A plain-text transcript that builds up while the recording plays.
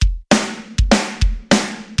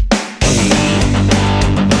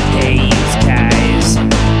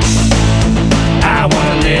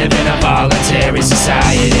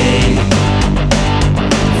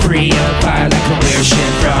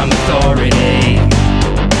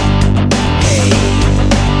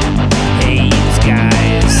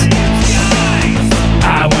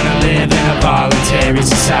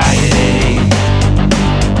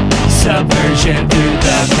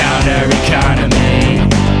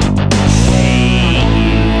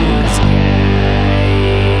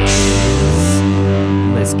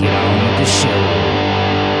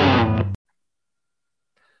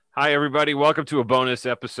Hi, everybody. Welcome to a bonus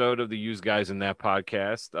episode of the Use Guys in That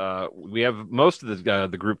podcast. We have most of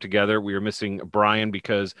the group together. We are missing Brian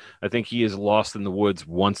because I think he is lost in the woods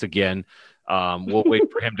once again. We'll wait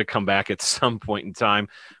for him to come back at some point in time.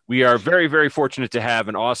 We are very, very fortunate to have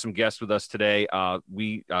an awesome guest with us today.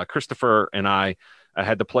 Christopher and I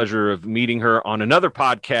had the pleasure of meeting her on another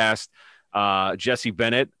podcast. Jessie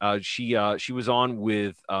Bennett. She was on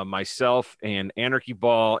with myself and Anarchy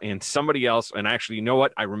Ball and somebody else. And actually, you know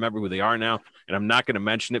what? I remember who they are now, and I'm not going to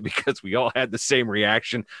mention it because we all had the same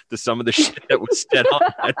reaction to some of the shit that was said on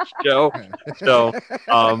that show. So,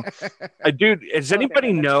 dude, does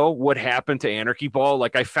anybody know what happened to Anarchy Ball?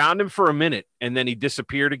 Like, I found him for a minute, and then he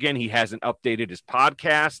disappeared again. He hasn't updated his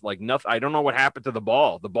podcast. Like, nothing. I don't know what happened to the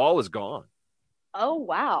ball. The ball is gone. Oh,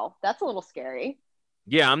 wow. That's a little scary.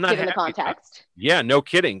 Yeah, I'm not given the context. Yeah, no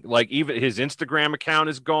kidding. Like, even his Instagram account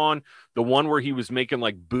is gone. The one where he was making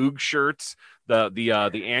like Boog shirts, the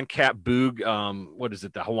ANCAP Boog, what is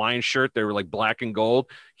it? The Hawaiian shirt. They were like black and gold.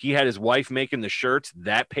 He had his wife making the shirts.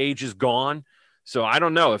 That page is gone. So I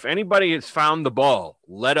don't know if anybody has found the ball.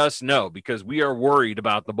 Let us know because we are worried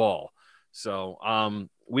about the ball. So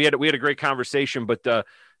we had a great conversation, but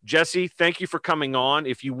Jessie, thank you for coming on.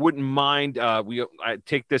 If you wouldn't mind, I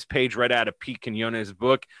take this page right out of Pete Quinones'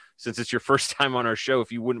 book, since it's your first time on our show.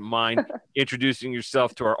 If you wouldn't mind introducing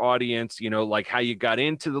yourself to our audience, like how you got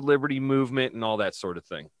into the Liberty movement and all that sort of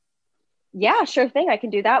thing. Yeah, sure thing. I can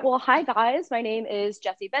do that. Well, hi guys. My name is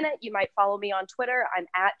Jessie Bennett. You might follow me on Twitter. I'm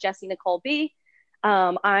at Jessie Nicole B.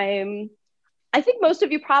 I think most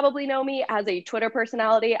of you probably know me as a Twitter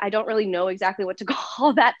personality. I don't really know exactly what to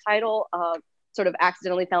call that title. Sort of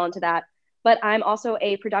accidentally fell into that. But I'm also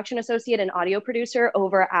a production associate and audio producer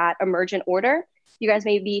over at Emergent Order. You guys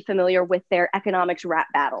may be familiar with their economics rap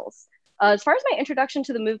battles. As far as my introduction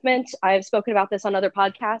to the movement, I've spoken about this on other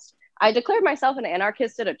podcasts. I declared myself an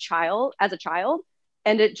anarchist as a child,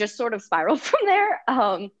 and it just sort of spiraled from there.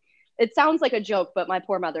 It sounds like a joke, but my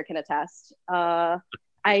poor mother can attest.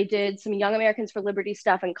 I did some Young Americans for Liberty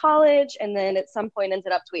stuff in college, and then at some point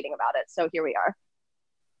ended up tweeting about it. So here we are.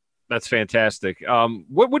 That's fantastic.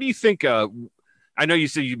 What do you think? I know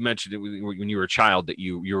you mentioned it when you were a child that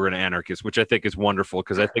you were an anarchist, which I think is wonderful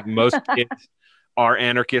because I think most kids are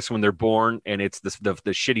anarchists when they're born, and it's the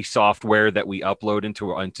shitty software that we upload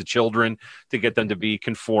into children to get them to be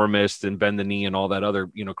conformist and bend the knee and all that other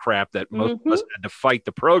crap that most of us had to fight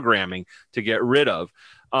the programming to get rid of.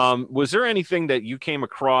 Was there anything that you came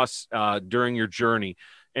across during your journey?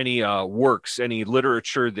 Any works, any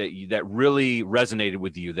literature that really resonated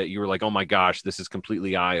with you that you were like, oh my gosh, this is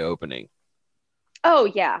completely eye-opening? Oh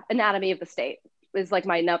yeah, Anatomy of the State was like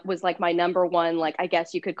my number one, like I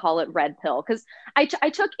guess you could call it red pill, because I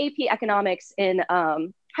took AP economics in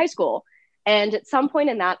high school, and at some point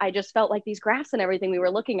in that I just felt like these graphs and everything we were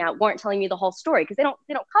looking at weren't telling me the whole story because they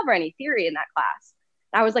don't cover any theory in that class.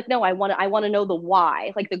 I was like, no, I want to know the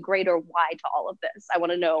why, like the greater why to all of this. I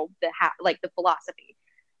want to know the philosophy.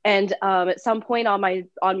 And at some point on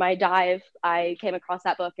my dive, I came across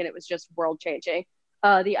that book, and it was just world changing.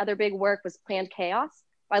 The other big work was Planned Chaos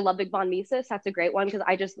by Ludwig von Mises. That's a great one because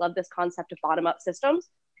I just love this concept of bottom up systems.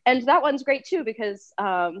 And that one's great too because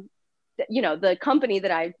the company that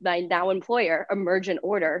I now employer, Emergent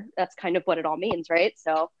Order, that's kind of what it all means, right?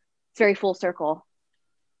 So it's very full circle.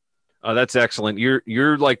 That's excellent.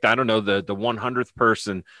 You're like, I don't know, the 100th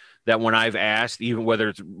person that when I've asked, even whether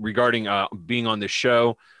it's regarding being on the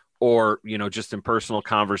show or, just in personal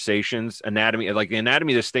conversations, Anatomy of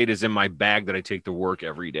the State is in my bag that I take to work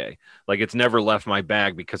every day. Like, it's never left my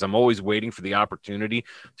bag because I'm always waiting for the opportunity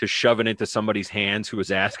to shove it into somebody's hands who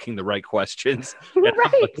is asking the right questions.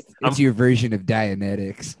 Right. It's your version of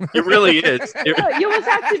Dianetics. It really is. You almost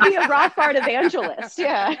have to be a Rothbard evangelist.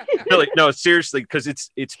 Yeah. Really, no, seriously, because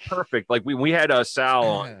it's perfect. Like we had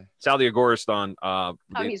Sal the Agorist on.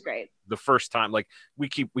 He's great. The first time, like we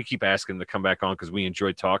keep asking him to come back on because we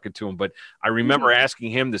enjoyed talking to him. But I remember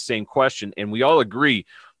asking him the same question, and we all agree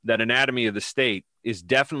that Anatomy of the State is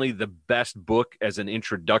definitely the best book as an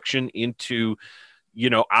introduction into,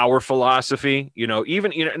 our philosophy.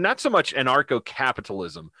 Even not so much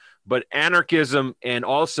anarcho-capitalism, but anarchism and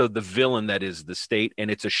also the villain that is the state.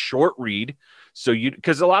 And it's a short read. So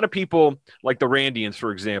because a lot of people like the Randians,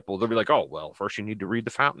 for example, they'll be like, oh, well, first you need to read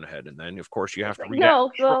The Fountainhead. And then, of course, you have to read. No,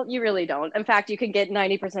 well, you really don't. In fact, you can get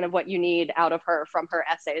 90% of what you need out of her from her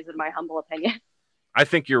essays, in my humble opinion. I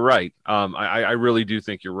think you're right. I really do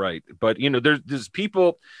think you're right. But, there's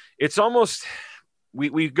people, it's almost,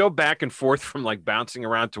 we go back and forth from like bouncing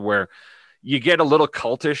around to where you get a little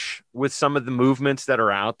cultish with some of the movements that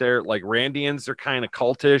are out there. Like Randians are kind of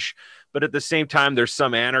cultish, But at the same time, there's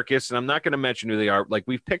some anarchists, and I'm not going to mention who they are. Like,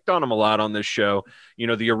 we've picked on them a lot on this show. You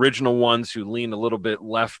know, the original ones who lean a little bit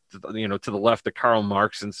left, you know, to the left of Karl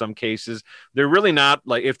Marx in some cases. They're really not,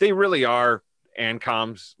 like, if they really are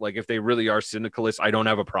ANCOMs, like if they really are syndicalists, I don't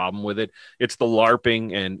have a problem with it. It's the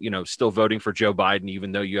LARPing and, you know, still voting for Joe Biden,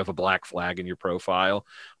 even though you have a black flag in your profile.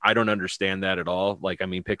 I don't understand that at all. Like, I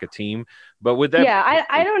mean, pick a team. But with that, yeah,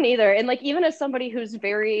 I don't either. And like, even as somebody who's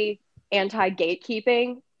very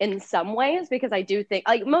anti-gatekeeping in some ways, because I do think,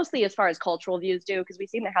 like, mostly as far as cultural views do, because we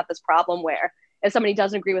seem to have this problem where if somebody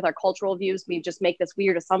doesn't agree with our cultural views, we just make this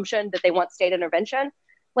weird assumption that they want state intervention.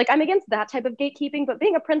 Like, I'm against that type of gatekeeping, but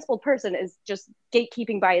being a principled person is just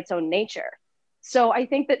gatekeeping by its own nature. So I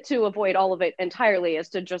think that to avoid all of it entirely is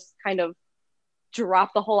to just kind of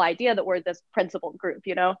drop the whole idea that we're this principled group,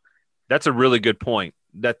 you know? That's a really good point.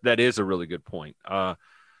 That is a really good point.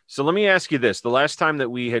 So let me ask you this. The last time that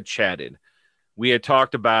we had chatted, we had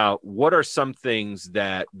talked about what are some things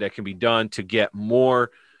that can be done to get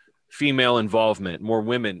more female involvement, more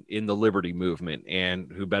women in the liberty movement. And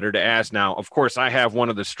who better to ask now? Of course, I have one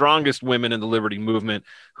of the strongest women in the liberty movement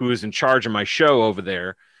who is in charge of my show over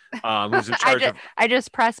there. Who's in charge I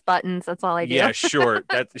just press buttons. That's all I do. Yeah, sure.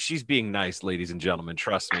 She's being nice, ladies and gentlemen.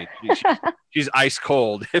 Trust me. She's ice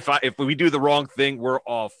cold. If we do the wrong thing, we're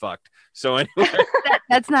all fucked. So anyway,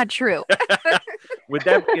 that's not true. With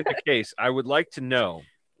that being the case, I would like to know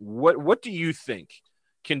what do you think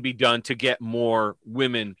can be done to get more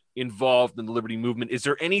women involved in the liberty movement? Is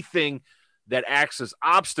there anything that acts as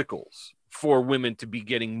obstacles for women to be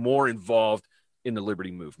getting more involved in the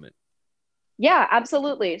liberty movement? Yeah,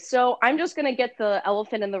 absolutely. So I'm just going to get the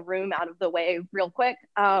elephant in the room out of the way real quick.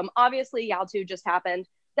 Obviously, Yaotu just happened.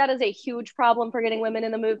 That is a huge problem for getting women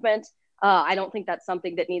in the movement. I don't think that's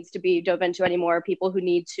something that needs to be dove into anymore. People who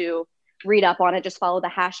need to read up on it, just follow the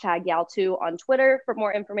hashtag Yaotu on Twitter for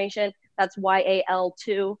more information. That's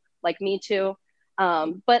YAL2, like me too.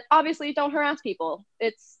 But obviously, don't harass people.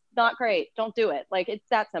 It's not great. Don't do it. Like, it's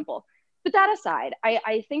that simple. But that aside,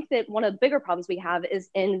 I think that one of the bigger problems we have is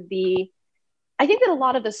I think that a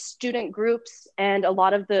lot of the student groups and a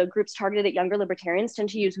lot of the groups targeted at younger libertarians tend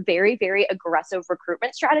to use very, very aggressive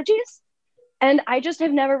recruitment strategies. And I just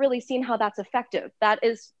have never really seen how that's effective. That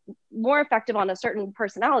is more effective on a certain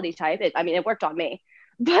personality type. It worked on me,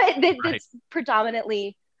 but it's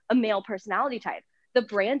predominantly a male personality type. The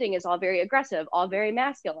branding is all very aggressive, all very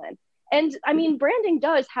masculine. And I mean, branding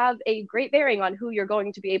does have a great bearing on who you're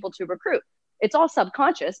going to be able to recruit. It's all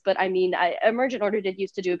subconscious, but I mean, Emergent Order did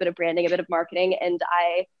used to do a bit of branding, a bit of marketing, and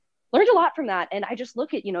I learned a lot from that. And I just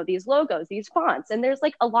look at, these logos, these fonts, and there's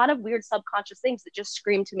like a lot of weird subconscious things that just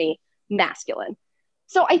scream to me masculine.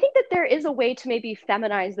 So I think that there is a way to maybe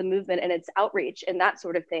feminize the movement and its outreach and that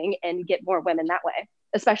sort of thing and get more women that way,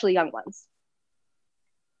 especially young ones.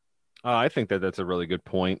 I think that's a really good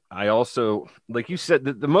point. I also, like you said,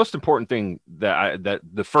 the most important thing that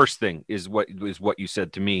the first thing is what you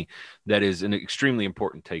said to me. That is an extremely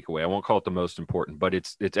important takeaway. I won't call it the most important, but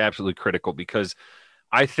it's absolutely critical, because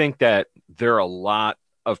I think that there are a lot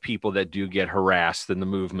of people that do get harassed in the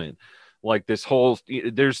movement. Like this whole,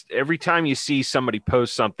 there's every time you see somebody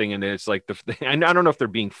post something and it's like I don't know if they're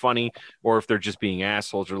being funny or if they're just being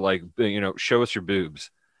assholes, or like, show us your boobs.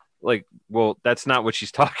 Like, well, that's not what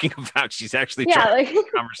she's talking about. She's actually trying to have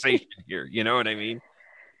a conversation here. You know what I mean?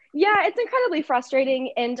 Yeah, it's incredibly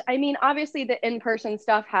frustrating. And I mean, obviously the in-person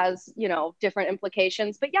stuff has, different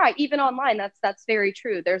implications, but yeah, even online, that's very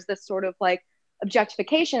true. There's this sort of like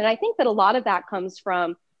objectification. And I think that a lot of that comes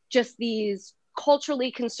from just these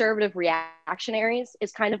culturally conservative reactionaries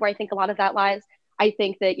is kind of where I think a lot of that lies. I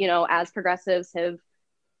think that, as progressives have,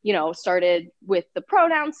 started with the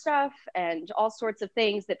pronoun stuff and all sorts of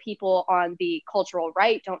things that people on the cultural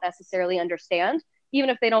right don't necessarily understand. Even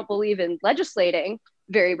if they don't believe in legislating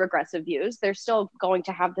very regressive views, they're still going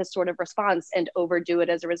to have this sort of response and overdo it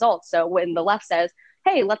as a result. So when the left says,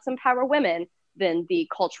 hey, let's empower women, then the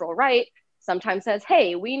cultural right sometimes says,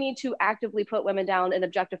 hey, we need to actively put women down and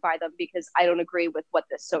objectify them because I don't agree with what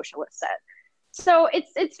this socialist said. So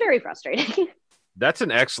it's very frustrating. That's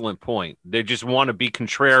an excellent point. They just want to be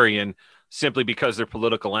contrarian simply because their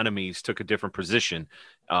political enemies took a different position.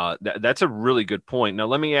 That's a really good point. Now,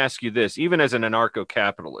 let me ask you this. Even as an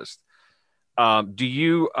anarcho-capitalist, do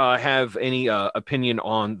you have any opinion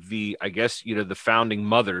on the founding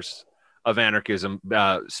mothers of anarchism,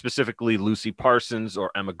 specifically Lucy Parsons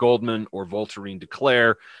or Emma Goldman or Voltairine de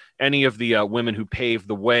Cleyre, any of the women who paved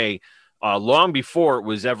the way long before it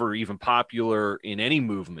was ever even popular in any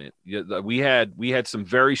movement? We had some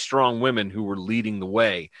very strong women who were leading the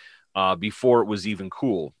way. before it was even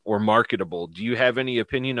cool or marketable. Do you have any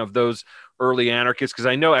opinion of those early anarchists? Because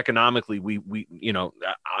I know economically we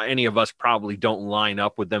any of us probably don't line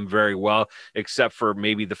up with them very well, except for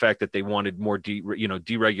maybe the fact that they wanted more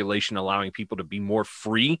deregulation, allowing people to be more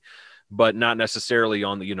free, but not necessarily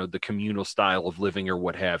on the communal style of living or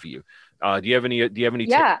what have you. Do you have any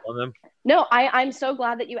Yeah. take on them? No, I'm so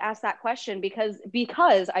glad that you asked that question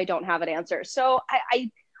because I don't have an answer. So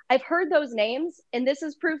I've heard those names, and this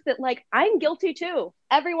is proof that like I'm guilty too.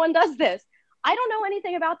 Everyone does this. I don't know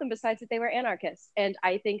anything about them besides that they were anarchists, and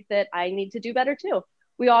I think that I need to do better too.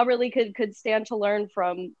 We all really could stand to learn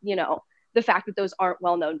from the fact that those aren't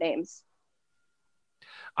well-known names.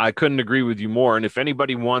 I couldn't agree with you more. And if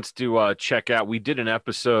anybody wants to check out, we did an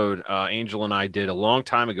episode, Angel and I did a long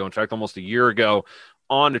time ago, in fact, almost a year ago,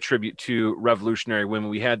 on a tribute to revolutionary women.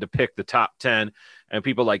 We had to pick the top 10, and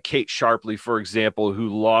people like Kate Sharpley, for example, who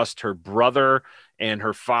lost her brother and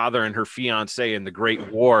her father and her fiance in the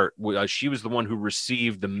Great War. She was the one who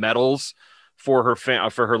received the medals for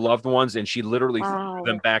her loved ones, and she literally threw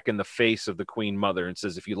them back in the face of the Queen Mother and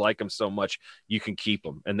says, if you like them so much, you can keep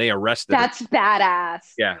them. And they arrested her. That's badass.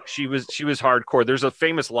 Yeah, she was hardcore. There's a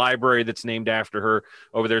famous library that's named after her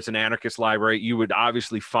over there. It's an anarchist library. You would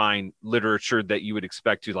obviously find literature that you would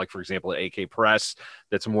expect to, like, for example, at AK Press,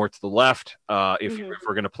 that's more to the left, if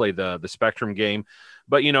we're going to play the spectrum game.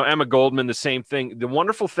 But, Emma Goldman, the same thing. The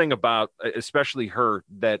wonderful thing about especially her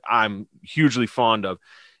that I'm hugely fond of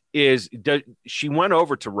is she went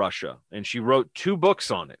over to Russia and she wrote 2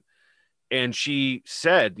 books on it. And she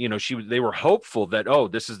said, they were hopeful that,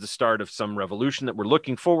 this is the start of some revolution that we're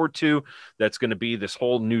looking forward to. That's going to be this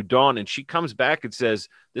whole new dawn. And she comes back and says,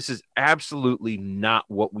 this is absolutely not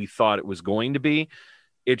what we thought it was going to be.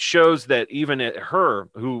 It shows that even at her,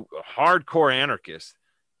 who hardcore anarchist,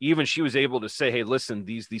 even she was able to say, hey, listen,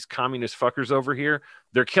 these communist fuckers over here,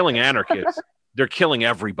 they're killing anarchists. They're killing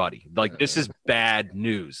everybody. Like, this is bad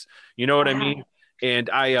news. You know what I mean? And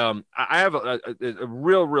I have a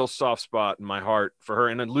real soft spot in my heart for her.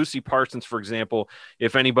 And then Lucy Parsons, for example,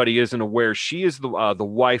 if anybody isn't aware, she is the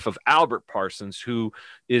wife of Albert Parsons, who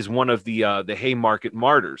is one of the Haymarket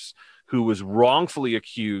martyrs, who was wrongfully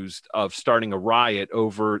accused of starting a riot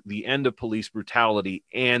over the end of police brutality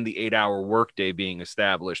and the 8-hour workday being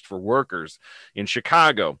established for workers in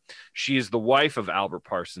Chicago. She is the wife of Albert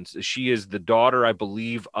Parsons. She is the daughter, I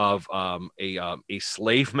believe, of a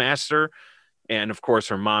slave master. And of course,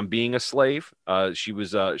 her mom being a slave, she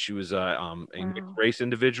was a mixed race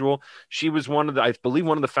individual. She was one of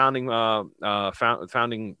the founding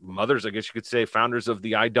founding mothers, I guess you could say, founders of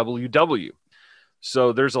the IWW.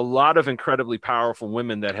 So there's a lot of incredibly powerful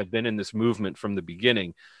women that have been in this movement from the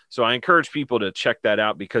beginning. So I encourage people to check that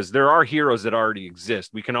out because there are heroes that already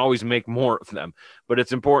exist. We can always make more of them, but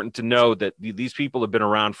it's important to know that these people have been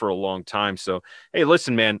around for a long time. So, hey,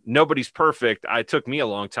 listen, man, nobody's perfect. It took me a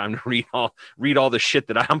long time to read all the shit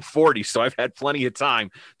that I'm 40. So I've had plenty of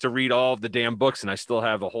time to read all of the damn books, and I still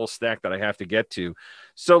have a whole stack that I have to get to.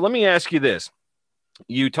 So let me ask you this.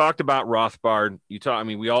 You talked about Rothbard.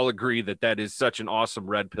 We all agree that is such an awesome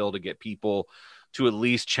red pill to get people to at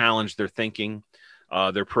least challenge their thinking,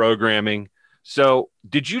 their programming. So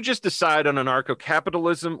did you just decide on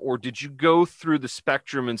anarcho-capitalism, or did you go through the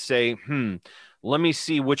spectrum and say, let me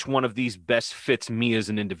see which one of these best fits me as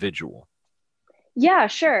an individual? Yeah,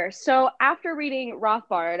 sure. So after reading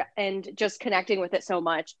Rothbard and just connecting with it so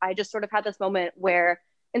much, I just sort of had this moment where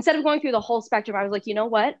instead of going through the whole spectrum, I was like, you know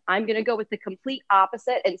what? I'm going to go with the complete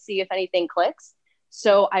opposite and see if anything clicks.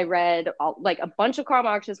 So I read a bunch of Karl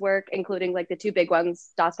Marx's work, including like the 2 big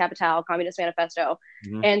ones, Das Kapital, Communist Manifesto.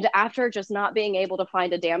 And after just not being able to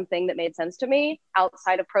find a damn thing that made sense to me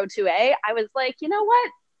outside of Pro 2A, I was like, you know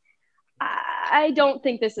what? I don't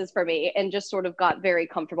think this is for me, and just sort of got very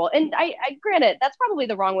comfortable. And I granted, that's probably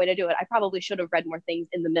the wrong way to do it. I probably should have read more things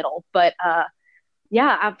in the middle, but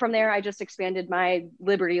from there, I just expanded my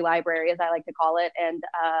Liberty library, as I like to call it, and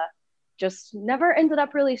just never ended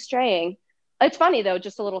up really straying. It's funny, though,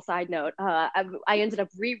 just a little side note. I ended up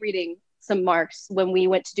rereading some Marx when we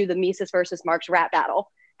went to do the Mises versus Marx rap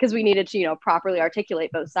battle, because we needed to, properly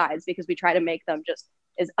articulate both sides, because we try to make them just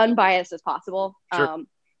as unbiased as possible. Sure.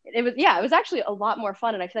 It was actually a lot more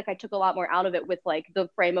fun, and I feel like I took a lot more out of it with like the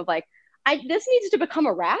frame of like, this needs to become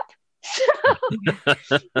a rap. So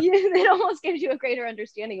it almost gives you a greater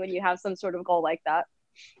understanding when you have some sort of goal like that.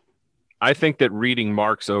 I think that reading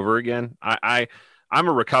Marx over again, I'm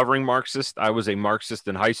a recovering Marxist. I was a Marxist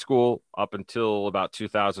in high school up until about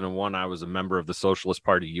 2001. I was a member of the Socialist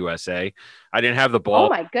Party USA. I didn't have the balls.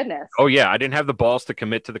 Oh my goodness. Oh yeah, I didn't have the balls to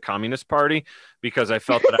commit to the Communist Party because I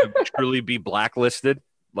felt that I would truly be blacklisted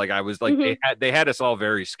Like I was like, they had us all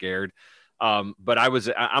very scared. But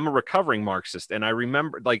I'm a recovering Marxist. And I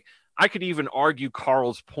remember, like, I could even argue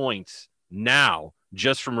Karl's points now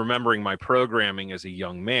just from remembering my programming as a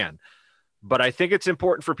young man. But I think it's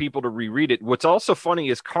important for people to reread it. What's also funny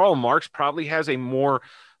is Karl Marx probably has a more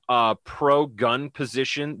pro-gun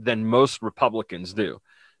position than most Republicans do.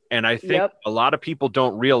 And I think a lot of people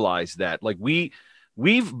don't realize that. Like we've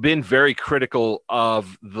been very critical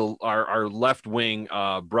of our left-wing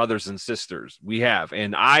brothers and sisters. We have.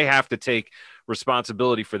 And I have to take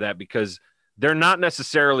responsibility for that because they're not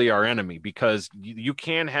necessarily our enemy, because you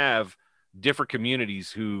can have different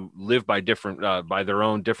communities who live by different by their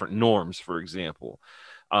own different norms, for example.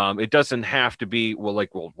 It doesn't have to be,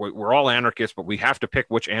 we're all anarchists, but we have to pick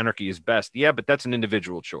which anarchy is best. Yeah, but that's an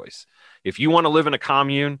individual choice. If you want to live in a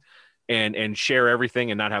commune and share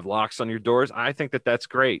everything and not have locks on your doors, I think that's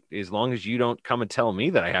great. As long as you don't come and tell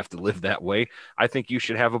me that I have to live that way, I think you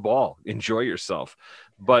should have a ball, enjoy yourself.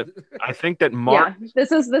 But I think that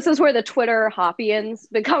this is where the Twitter Hoppians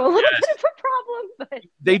become a little bit of a problem. But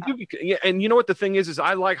they do, and you know what the thing is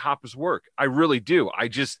I like Hoppe's work. I really do. I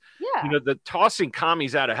just, the tossing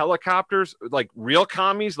commies out of helicopters, like real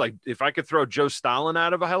commies, like if I could throw Joe Stalin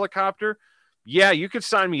out of a helicopter, yeah, you could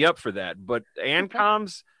sign me up for that. But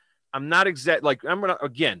ANCOMs, I'm not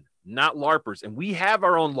not LARPers, and we have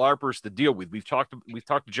our own LARPers to deal with. We've talked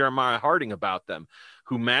to Jeremiah Harding about them,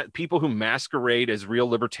 people who masquerade as real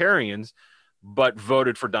libertarians, but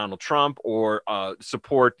voted for Donald Trump or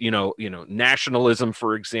support, nationalism,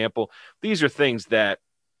 for example. These are things that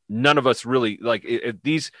none of us really like.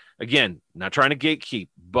 These, again, not trying to gatekeep,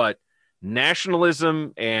 but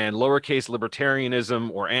nationalism and lowercase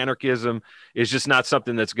libertarianism or anarchism is just not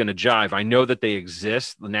something that's going to jive. I know that they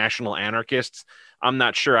exist, the national anarchists. I'm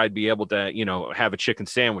not sure I'd be able to, have a chicken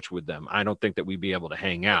sandwich with them. I don't think that we'd be able to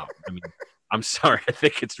hang out. I mean, I'm sorry. I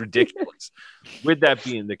think it's ridiculous. With that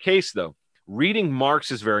being the case, though, reading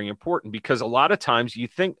Marx is very important because a lot of times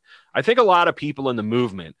I think a lot of people in the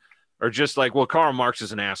movement are just like, well, Karl Marx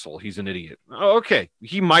is an asshole. He's an idiot. Oh, okay.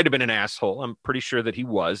 He might have been an asshole. I'm pretty sure that he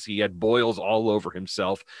was. He had boils all over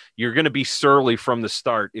himself. You're going to be surly from the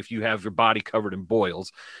start if you have your body covered in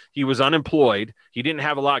boils. He was unemployed. He didn't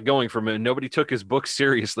have a lot going for him. Nobody took his book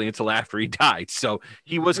seriously until after he died. So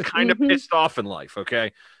he was kind of pissed off in life.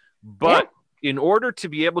 Okay. But in order to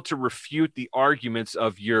be able to refute the arguments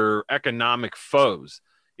of your economic foes,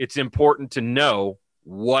 it's important to know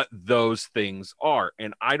what those things are,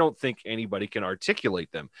 and I don't think anybody can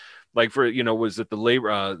articulate them. Like for was it the labor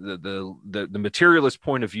the materialist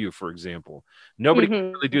point of view, for example? Nobody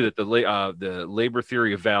can really do that. The labor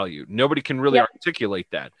theory of value, nobody can really articulate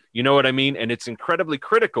that. You know what I mean? And it's incredibly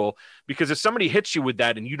critical because if somebody hits you with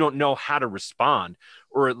that and you don't know how to respond,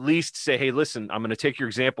 or at least say, hey, listen, I'm going to take your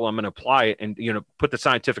example, I'm going to apply it, and put the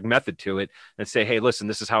scientific method to it, and say, hey, listen,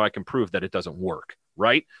 this is how I can prove that it doesn't work.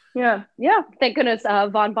 Right? Yeah. Thank goodness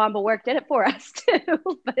von Bommelwerk did it for us too.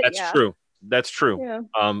 But That's true. That's true.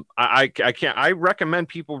 Yeah. I recommend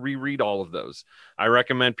people reread all of those. I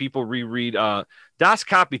recommend people reread Das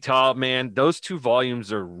Kapital. Man, those 2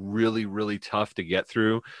 volumes are really, really tough to get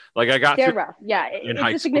through. Like they're rough. Yeah, it's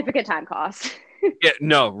a significant time cost. Yeah,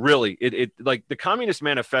 no, really. It like the Communist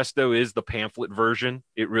Manifesto is the pamphlet version.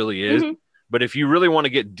 It really is. But if you really want to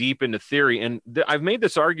get deep into theory, and I've made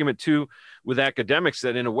this argument too with academics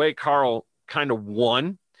that in a way Karl kind of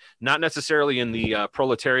won, not necessarily in the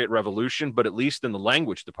proletariat revolution, but at least in the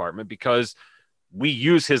language department, because we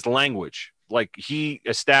use his language. Like he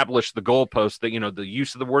established the goalpost that, the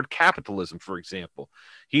use of the word capitalism, for example.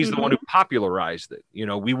 He's the one who popularized it.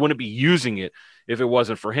 We wouldn't be using it if it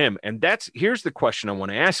wasn't for him. And here's the question I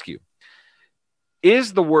want to ask you.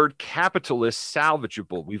 Is the word capitalist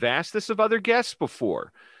salvageable? We've asked this of other guests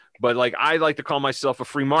before, but I like to call myself a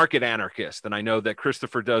free market anarchist, and I know that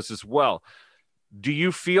Christopher does as well. Do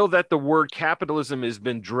you feel that the word capitalism has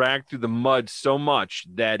been dragged through the mud so much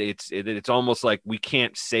that it's almost like we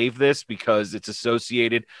can't save this because it's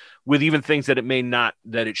associated with even things that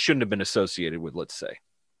it shouldn't have been associated with, let's say?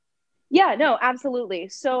 Yeah, no, absolutely.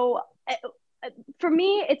 So for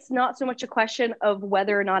me, it's not so much a question of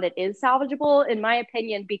whether or not it is salvageable, in my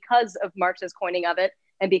opinion, because of Marx's coining of it,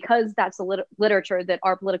 and because that's the literature that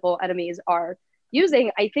our political enemies are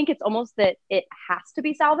using. I think it's almost that it has to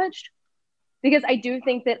be salvaged, because I do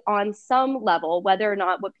think that on some level, whether or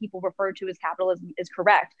not what people refer to as capitalism is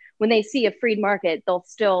correct, when they see a free market, they'll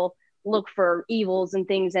still look for evils and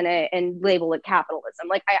things in it and label it capitalism.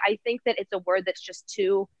 I think that it's a word that's just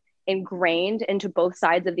too ingrained into both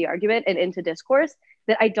sides of the argument and into discourse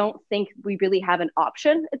that I don't think we really have an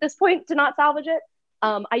option at this point to not salvage it.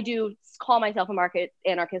 I do call myself a market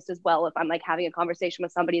anarchist as well if I'm like having a conversation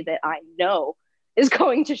with somebody that I know is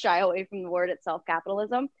going to shy away from the word itself,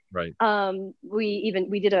 capitalism. Right.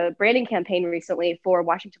 We did a branding campaign recently for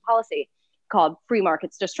Washington Policy called Free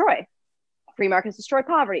Markets Destroy. Free markets destroy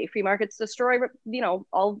poverty. Free markets destroy,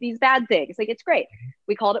 all of these bad things. Like, it's great.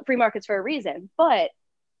 We called it free markets for a reason. But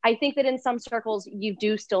I think that in some circles, you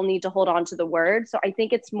do still need to hold on to the word. So I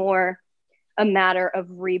think it's more a matter of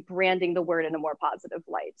rebranding the word in a more positive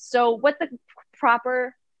light. So what the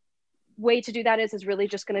proper way to do that is really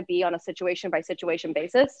just going to be on a situation by situation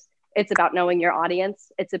basis. It's about knowing your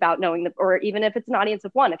audience. It's about knowing or even if it's an audience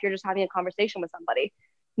of one, if you're just having a conversation with somebody,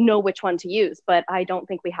 know which one to use. But I don't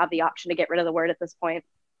think we have the option to get rid of the word at this point.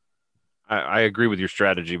 I agree with your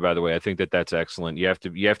strategy, by the way. I think that's excellent. You have to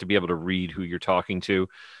be able to read who you're talking to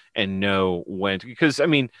and know when to, because I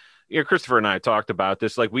mean, Christopher and I talked about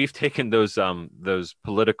this. Like, we've taken those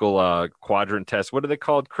political quadrant tests. What are they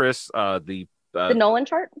called, Chris? The Nolan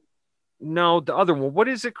chart? No, the other one. What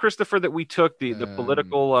is it, Christopher, that we took? The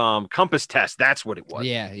political compass test. That's what it was.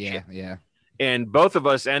 Yeah. And both of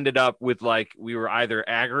us ended up with, like, we were either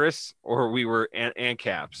agorists or we were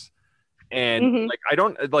ANCAPs. And like, I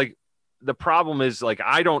don't like, the problem is, like,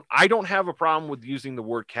 I don't have a problem with using the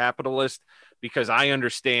word capitalist because I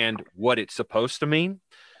understand what it's supposed to mean.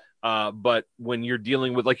 But when you're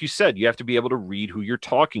dealing with, like you said, you have to be able to read who you're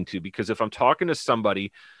talking to, because if I'm talking to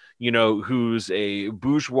somebody, who's a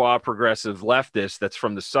bourgeois progressive leftist that's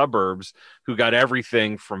from the suburbs, who got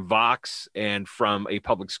everything from Vox and from a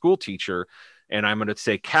public school teacher, and I'm going to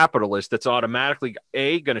say capitalist, that's automatically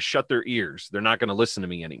A, going to shut their ears. They're not going to listen to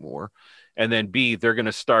me anymore. And then B, they're going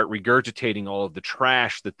to start regurgitating all of the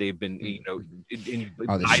trash that they've been,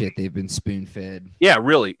 all the shit they've been spoon fed. Yeah,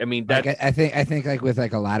 really. I mean, like, I think like with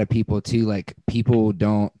like a lot of people too, like, people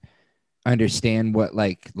don't understand what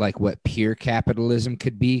what pure capitalism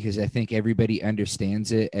could be, because I think everybody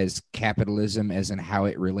understands it as capitalism as in how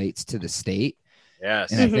it relates to the state.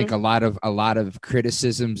 Yes. And I think a lot of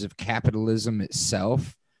criticisms of capitalism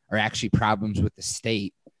itself are actually problems with the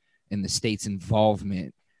state and the state's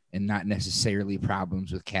involvement, and not necessarily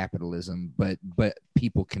problems with capitalism, but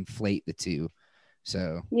people conflate the two.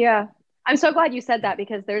 So yeah, I'm so glad you said that,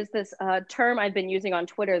 because there's this term I've been using on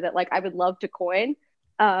Twitter that, like, I would love to coin.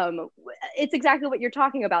 It's exactly what you're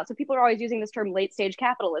talking about. So people are always using this term late stage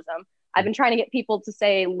capitalism. I've been trying to get people to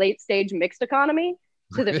say late stage mixed economy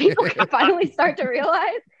so that people can finally start to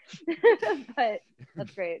realize. But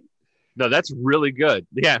that's great. No, that's really good.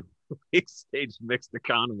 Yeah. Late stage mixed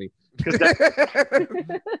economy, because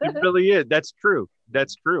it really is. That's true.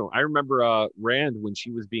 I remember Rand, when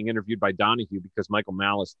she was being interviewed by Donahue, because Michael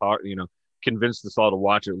Malice convinced us all to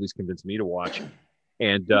watch it, at least convinced me to watch.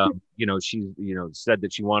 And she said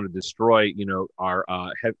that she wanted to destroy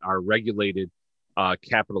our regulated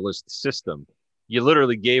capitalist system. You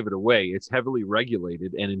literally gave it away. It's heavily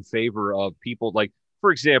regulated and in favor of people, like,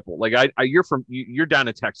 for example, like you're down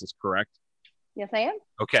in Texas, correct? Yes, I am.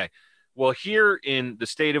 Okay. Well, here in the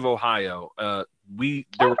state of Ohio, I'm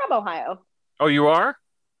from Ohio. Oh, you are?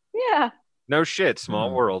 Yeah. No shit.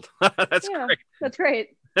 Small world. That's great. That's great.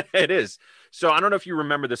 It is. So I don't know if you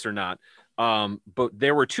remember this or not, but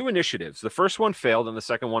there were two initiatives. The first one failed and the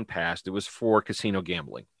second one passed. It was for casino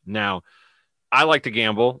gambling. Now, I like to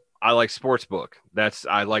gamble. I like sportsbook.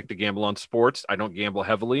 I like to gamble on sports. I don't gamble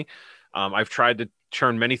heavily. I've tried to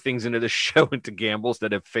turn many things into this show into gambles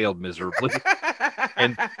that have failed miserably.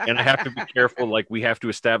 and I have to be careful. Like, we have to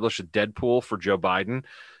establish a Deadpool for Joe Biden.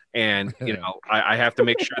 And, I have to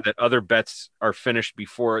make sure that other bets are finished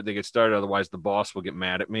before they get started. Otherwise, the boss will get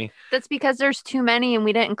mad at me. That's because there's too many and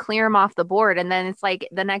we didn't clear them off the board. And then it's like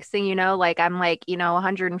the next thing you know, like, I'm like,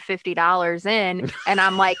 $150 in. And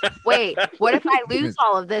I'm like, wait, what if I lose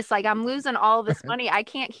all of this? Like, I'm losing all of this money. I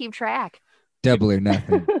can't keep track. Double or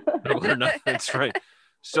nothing. Double or nothing. That's right.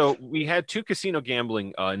 So we had two casino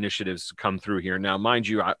gambling initiatives come through here. Now, mind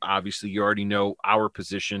you, obviously, you already know our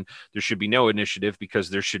position. There should be no initiative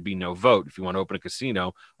because there should be no vote. If you want to open a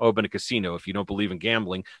casino, open a casino. If you don't believe in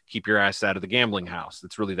gambling, keep your ass out of the gambling house.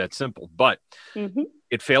 It's really that simple. But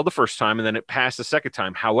it failed the first time and then it passed the second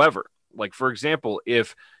time. However, like, for example,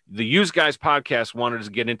 if the Use Guys podcast wanted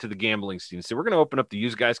to get into the gambling scene and say, we're going to open up the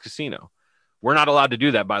Use Guys casino, we're not allowed to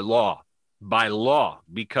do that by law.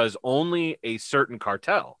 Because only a certain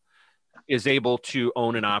cartel is able to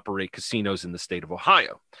own and operate casinos in the state of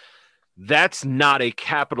Ohio. That's not a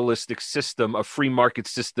capitalistic system, a free market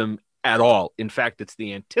system at all. In fact, it's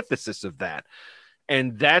the antithesis of that.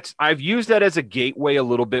 And I've used that as a gateway a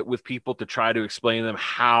little bit with people to try to explain to them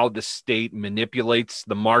how the state manipulates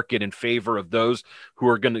the market in favor of those who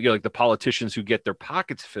are going to, like the politicians who get their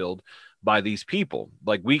pockets filled. by these people.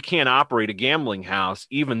 Like, we can't operate a gambling house,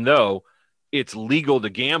 even though it's legal to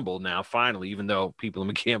gamble now, finally, even though people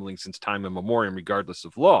have been gambling since time immemorial, regardless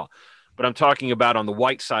of law. But I'm talking about on the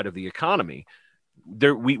white side of the economy.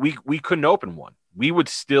 We couldn't open one. We would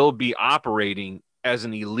still be operating as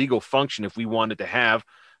an illegal function if we wanted to have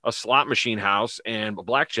a slot machine house and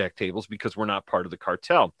blackjack tables, because we're not part of the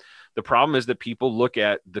cartel. The problem is that people look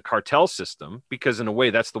at the cartel system, because in a way,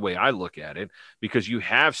 that's the way I look at it, because you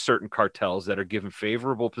have certain cartels that are given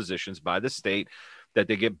favorable positions by the state, that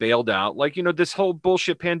they get bailed out. Like, this whole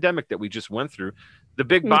bullshit pandemic that we just went through, the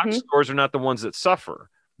big box stores are not the ones that suffer.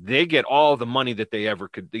 They get all the money that they ever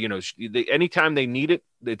could, anytime they need it,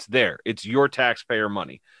 it's there. It's your taxpayer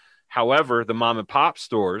money. However, the mom and pop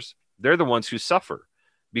stores, they're the ones who suffer,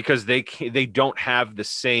 because they don't have the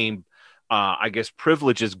same,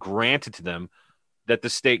 privileges granted to them that the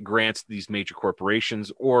state grants these major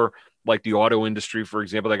corporations, or like the auto industry, for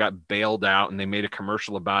example, that got bailed out, and they made a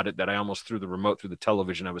commercial about it that I almost threw the remote through the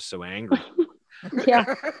television. I was so angry.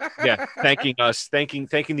 Yeah. Yeah. Thanking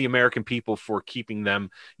the American people for keeping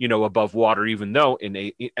them, above water, even though and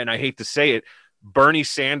I hate to say it, Bernie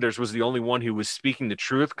Sanders was the only one who was speaking the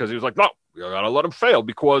truth, because he was like, no, you gotta let them fail,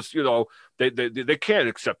 because they can't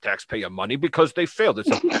accept taxpayer money because they failed. It's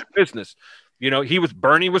a business.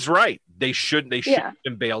 Bernie was right. They should have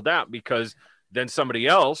been bailed out, because then somebody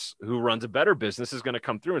else who runs a better business is going to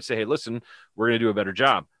come through and say, hey, listen, we're going to do a better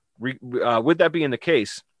job. With that being the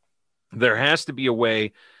case, there has to be a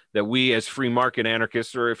way that we, as free market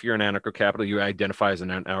anarchists, or if you're an anarcho-capitalist, you identify as an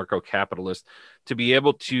anarcho-capitalist, to be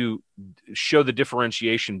able to show the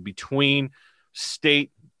differentiation between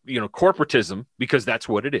state, corporatism, because that's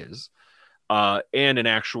what it is, and an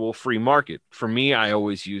actual free market. For me, I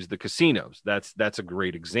always use the casinos. That's a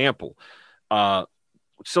great example.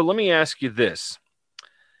 So let me ask you this.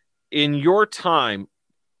 In your time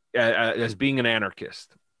as being an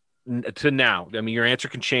anarchist to now, I mean, your answer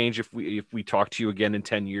can change if we talk to you again in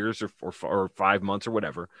 10 years or 5 months or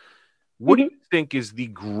whatever. What do you think is the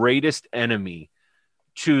greatest enemy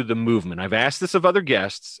to the movement? I've asked this of other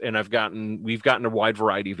guests, and we've gotten a wide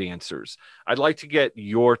variety of answers. I'd like to get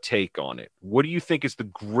your take on it. What do you think is the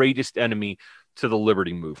greatest enemy to the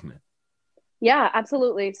liberty movement? Yeah,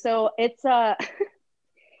 absolutely. So it's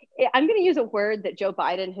I'm going to use a word that Joe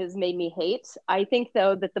Biden has made me hate. I think,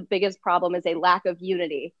 though, that the biggest problem is a lack of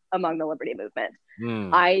unity among the liberty movement.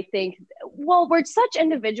 I think, we're such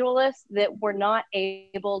individualists that we're not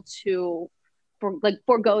able to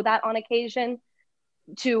forego that on occasion,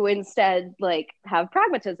 to instead have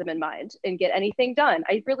pragmatism in mind and get anything done.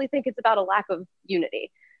 I really think it's about a lack of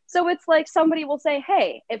unity. So it's like somebody will say,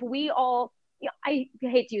 hey, if we all, I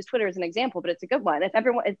hate to use Twitter as an example, but it's a good one.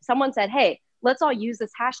 If someone said, hey, let's all use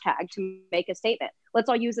this hashtag to make a statement. Let's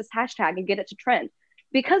all use this hashtag and get it to trend.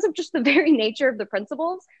 Because of just the very nature of the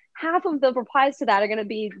principles, half of the replies to that are going to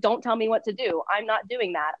be, don't tell me what to do. I'm not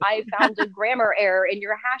doing that. I found a grammar error in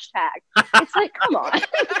your hashtag. It's like, come on.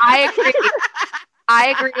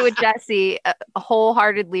 I agree with Jesse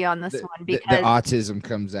wholeheartedly on this one, because the autism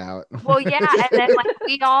comes out. Well, yeah. And then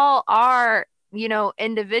we all are,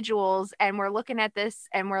 individuals, and we're looking at this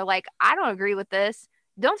and we're like, I don't agree with this.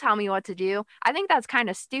 Don't tell me what to do. I think that's kind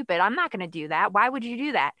of stupid. I'm not going to do that. Why would you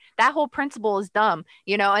do that? That whole principle is dumb,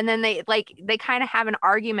 and then they kind of have an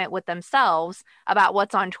argument with themselves about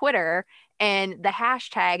what's on Twitter and the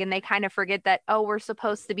hashtag. And they kind of forget that, oh, we're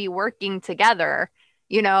supposed to be working together.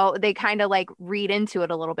 They kind of read into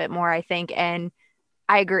it a little bit more, I think. And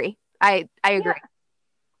I agree. I agree.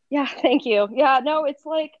 Yeah. Thank you. Yeah, no, it's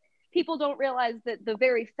like people don't realize that the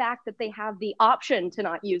very fact that they have the option to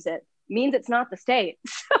not use it means it's not the state.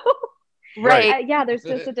 So, right. There's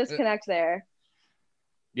just a disconnect there.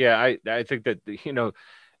 Yeah, I think that,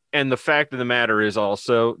 and the fact of the matter is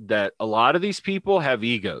also that a lot of these people have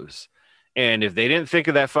egos. And if they didn't think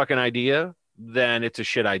of that fucking idea, then it's a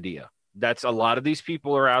shit idea. That's a lot of these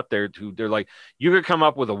people are out there who they're like, you could come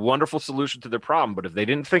up with a wonderful solution to the problem, but if they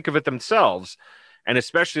didn't think of it themselves, and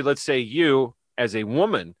especially let's say you as a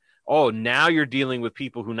woman, now you're dealing with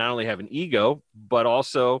people who not only have an ego, but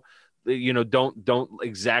also, don't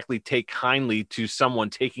exactly take kindly to someone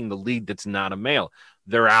taking the lead that's not a male.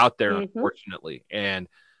 They're out there, unfortunately. And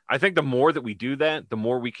I think the more that we do that, the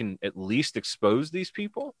more we can at least expose these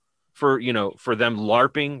people for them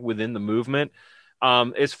LARPing within the movement.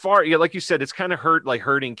 As far, like you said, it's kind of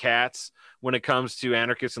herding cats when it comes to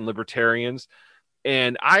anarchists and libertarians.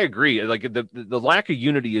 And I agree, the lack of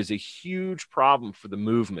unity is a huge problem for the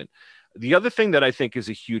movement. The other thing that I think is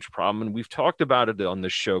a huge problem, and we've talked about it on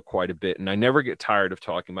this show quite a bit, and I never get tired of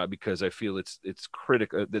talking about it because I feel it's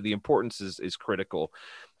critical, that the importance is critical,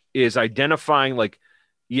 is identifying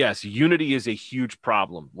yes, unity is a huge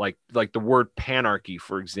problem. Like the word panarchy,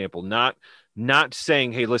 for example, not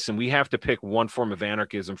saying, hey, listen, we have to pick one form of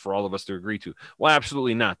anarchism for all of us to agree to. Well,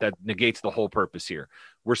 absolutely not. That negates the whole purpose here.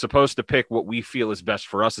 We're supposed to pick what we feel is best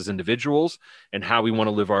for us as individuals and how we want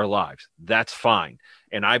to live our lives. That's fine.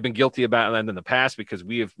 And I've been guilty about that in the past because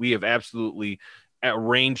we have absolutely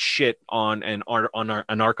rained shit on our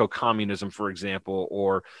anarcho-communism, for example,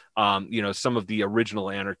 or some of the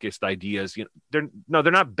original anarchist ideas. They're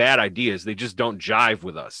not bad ideas. They just don't jive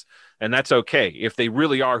with us, and that's okay if they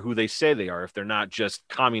really are who they say they are. If they're not just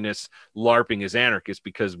communists LARPing as anarchists,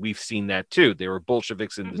 because we've seen that too. They were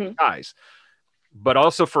Bolsheviks in disguise. But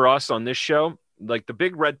also for us on this show, like the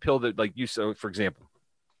big red pill that, like so for example,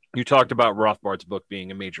 you talked about Rothbard's book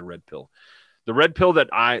being a major red pill. The red pill that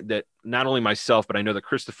not only myself, but I know that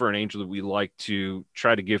Christopher and Angel, that we like to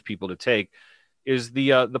try to give people to take, is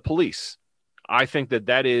the police. I think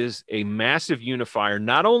that is a massive unifier,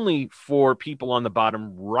 not only for people on the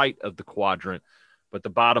bottom right of the quadrant, but the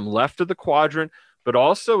bottom left of the quadrant, but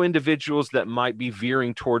also individuals that might be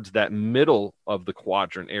veering towards that middle of the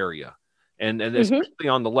quadrant area. And especially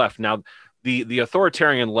on the left. Now, the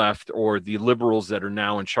authoritarian left, or the liberals that are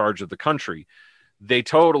now in charge of the country, they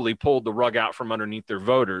totally pulled the rug out from underneath their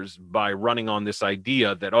voters by running on this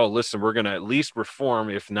idea that, oh, listen, we're going to at least reform,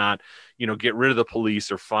 if not, get rid of the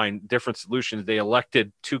police or find different solutions. They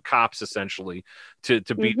elected 2 cops essentially to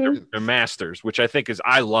beat their masters, which I think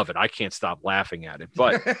I love it. I can't stop laughing at it,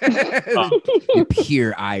 but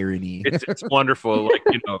pure irony. It's wonderful. Like,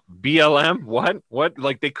 BLM, what?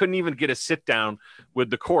 Like they couldn't even get a sit down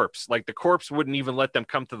with the corpse. Like the corpse wouldn't even let them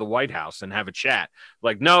come to the White House and have a chat.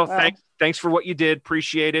 Like, no, thanks for what you did.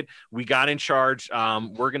 Appreciate it. We got in charge.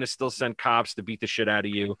 We're going to still send cops to beat the shit out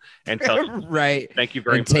of you and tell you, right. Thank you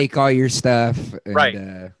very much. Take all your stuff.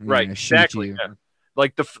 And, right. Exactly. Yeah.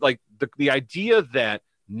 Like the idea that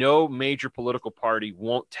no major political party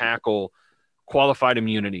won't tackle qualified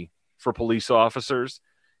immunity for police officers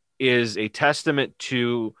is a testament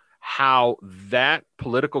to how that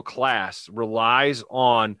political class relies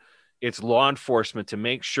on its law enforcement to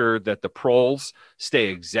make sure that the proles stay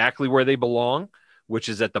exactly where they belong, which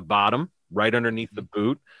is at the bottom, right underneath the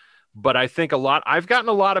boot. But I think I've gotten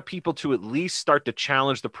a lot of people to at least start to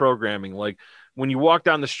challenge the programming. Like when you walk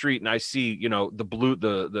down the street and I see,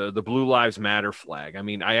 the Blue Lives Matter flag. I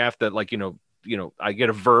mean, I have to I get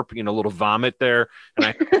a verp, a little vomit there, and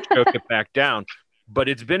I have to choke it back down. But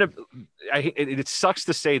it's been it sucks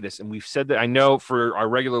to say this, and we've said that. I know for our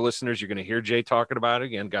regular listeners, you're going to hear Jay talking about it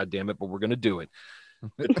again. God damn it, but we're going to do it.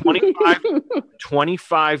 The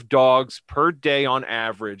 25 dogs per day on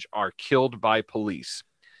average are killed by police.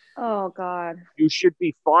 Oh, God. You should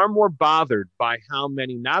be far more bothered by how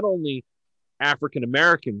many, not only African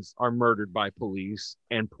Americans are murdered by police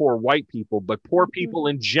and poor white people, but poor people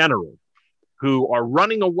in general who are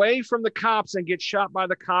running away from the cops and get shot by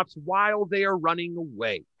the cops while they are running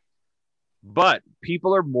away. But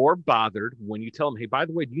people are more bothered when you tell them, hey, by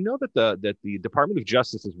the way, do you know that the Department of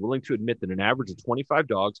Justice is willing to admit that an average of 25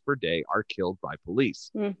 dogs per day are killed by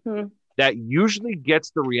police? That usually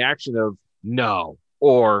gets the reaction of no,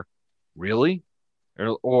 or really,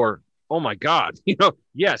 or oh my God,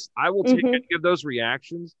 yes, I will take any of those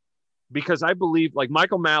reactions, because I believe, like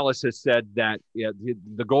Michael Malice has said, that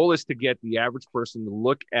the goal is to get the average person to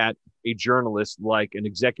look at a journalist like an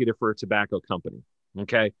executive for a tobacco company.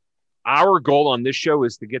 Okay. Our goal on this show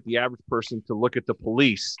is to get the average person to look at the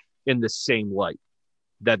police in the same light,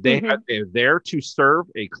 that they're there to serve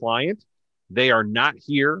a client. They are not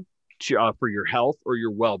here to for your health or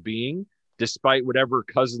your well-being, despite whatever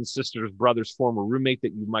cousin, sisters, brothers, former roommate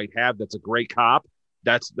that you might have that's a great cop.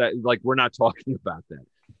 We're not talking about that.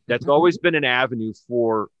 That's always been an avenue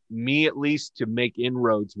for me, at least, to make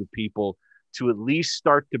inroads with people, to at least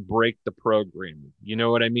start to break the programming. You know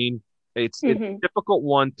what I mean? It's a difficult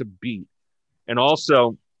one to beat. And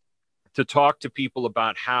also to talk to people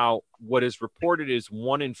about how what is reported is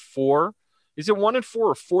 1 in 4. Is it 1 in 4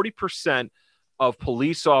 or 40% of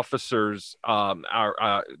police officers are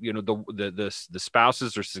the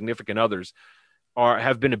spouses or significant others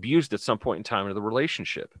have been abused at some point in time in the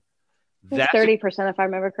relationship? That's 30%, if I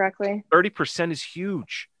remember correctly. 30% is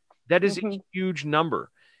huge. That is a huge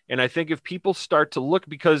number. And I think if people start to look,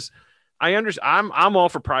 because I understand, I'm all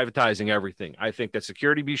for privatizing everything. I think that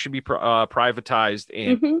security should be privatized.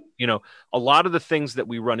 And, a lot of the things that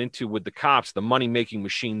we run into with the cops, the money-making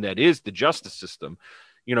machine that is the justice system,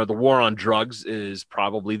 the war on drugs is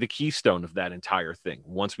probably the keystone of that entire thing.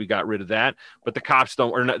 Once we got rid of that, but the cops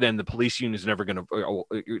then the police union is never going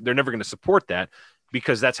to support that,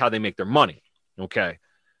 because that's how they make their money. Okay.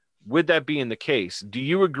 With that being the case, do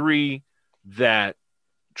you agree that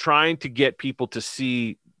trying to get people to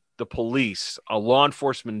see the police, law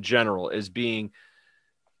enforcement in general, as being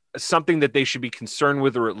something that they should be concerned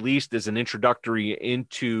with, or at least as an introductory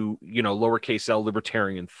into, lowercase l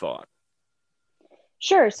libertarian thought?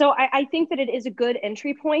 Sure. So I think that it is a good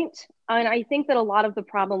entry point. And I think that a lot of the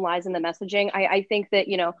problem lies in the messaging. I think that,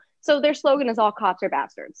 so their slogan is all cops are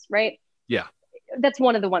bastards, right? Yeah. That's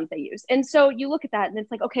one of the ones they use. And so you look at that and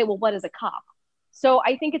it's like, okay, well, what is a cop? So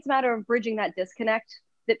I think it's a matter of bridging that disconnect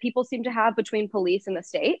that people seem to have between police and the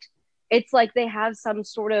state. It's like they have some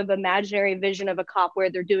sort of imaginary vision of a cop where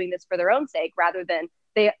they're doing this for their own sake rather than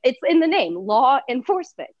it's in the name, law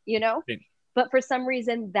enforcement, But for some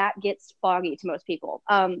reason, that gets foggy to most people.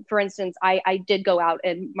 For instance, I did go out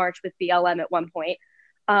and march with BLM at one point,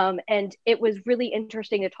 and it was really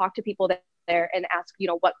interesting to talk to people there and ask,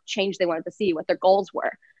 what change they wanted to see, what their goals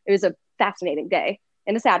were. It was a fascinating day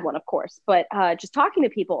and a sad one, of course, but just talking to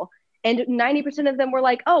people. And 90% of them were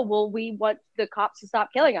like, oh, well, we want the cops to stop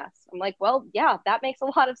killing us. I'm like, well, yeah, that makes a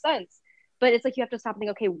lot of sense. But it's like you have to stop and think,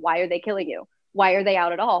 okay, why are they killing you? Why are they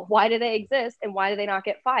out at all? Why do they exist? And why do they not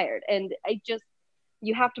get fired? And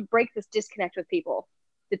you have to break this disconnect with people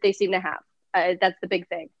that they seem to have. That's the big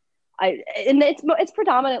thing. And it's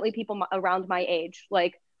predominantly people around my age,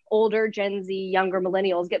 like older Gen Z, younger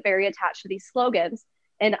millennials get very attached to these slogans.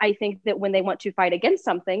 And I think that when they want to fight against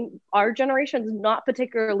something, our generation is not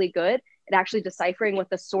particularly good at actually deciphering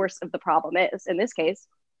what the source of the problem is. In this case,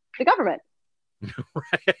 the government.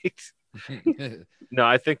 Right. No,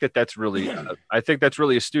 I think that's really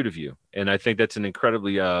astute of you, and I think that's an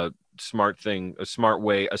incredibly smart thing, a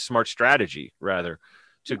smart strategy rather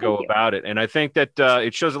to go about it. And I think that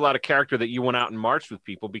it shows a lot of character that you went out and marched with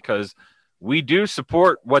people, because we do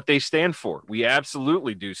support what they stand for. We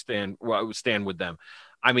absolutely do stand with them.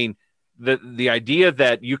 I mean, the idea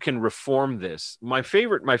that you can reform this. My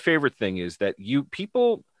favorite thing is that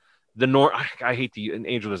I hate and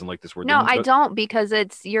Angel doesn't like this word. No, I don't, because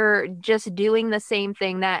you're just doing the same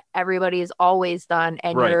thing that everybody's always done,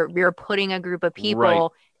 and you're putting a group of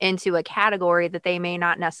people into a category that they may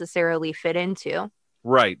not necessarily fit into.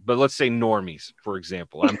 Right, but let's say normies, for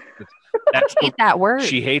example. I hate that word.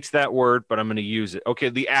 She hates that word, but I'm going to use it. Okay,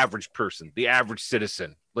 the average person, the average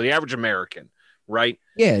citizen, the average American, right?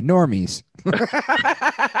 Yeah, normies.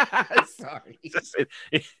 Sorry.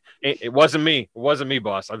 It wasn't me. It wasn't me,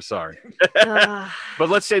 boss. I'm sorry. But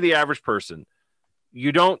let's say the average person,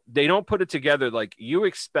 they don't put it together. Like, you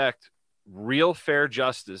expect real fair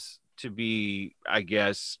justice to be, I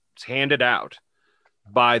guess, handed out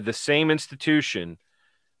by the same institution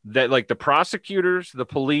that, like, the prosecutors, the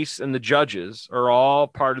police, and the judges are all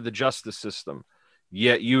part of the justice system.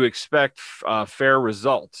 Yet you expect fair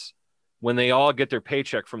results when they all get their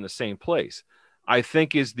paycheck from the same place, I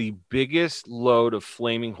think is the biggest load of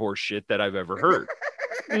flaming horse shit that I've ever heard.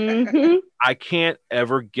 Mm-hmm. I can't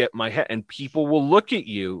ever get my head, and people will look at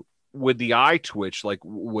you with the eye twitch, like,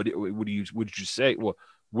 what would you say? Well,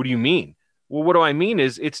 what do you mean? Well, what do I mean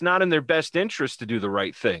is it's not in their best interest to do the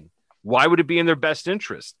right thing. Why would it be in their best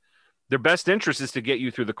interest? Their best interest is to get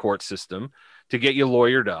you through the court system, to get you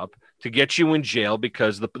lawyered up, to get you in jail,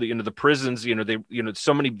 because the prisons,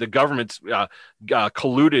 the government's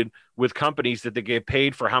colluded with companies that they get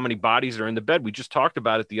paid for how many bodies are in the bed. We just talked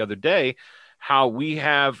about it the other day, how we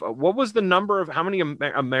have, what was the number of how many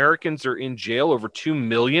Americans are in jail? Over 2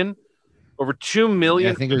 million? Over 2 million.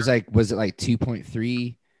 Yeah, I think was it like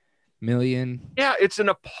 2.3 million? Yeah, it's an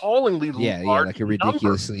appallingly large like a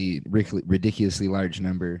ridiculously large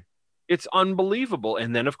number. It's unbelievable.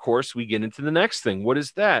 And then, of course, we get into the next thing. What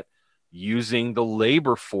is that? Using the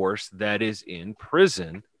labor force that is in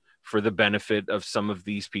prison for the benefit of some of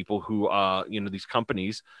these people who, these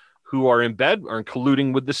companies who are in bed or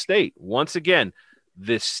colluding with the state. Once again,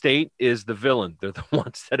 the state is the villain. They're the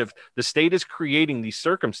ones the state is creating these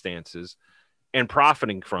circumstances and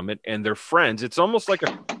profiting from it, and they're friends. It's almost like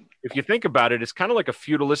if you think about it, it's kind of like a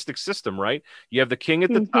feudalistic system, right? You have the king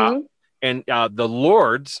at the top. And the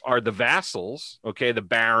lords are the vassals, okay, the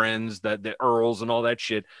barons, the earls, and all that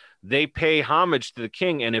shit. They pay homage to the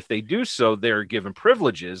king, and if they do so, they're given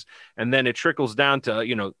privileges. And then it trickles down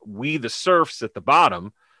to, we the serfs at the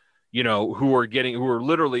bottom, who are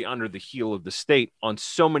literally under the heel of the state on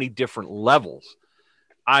so many different levels.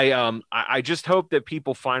 I just hope that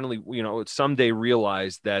people finally, someday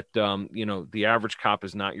realize that, the average cop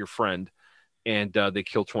is not your friend, and they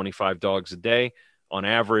kill 25 dogs a day on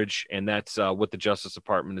average, and that's what the Justice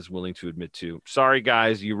Department is willing to admit to. Sorry,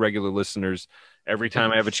 guys, you regular listeners. Every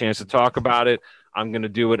time I have a chance to talk about it, I'm going to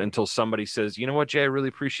do it until somebody says, "You know what, Jay? I really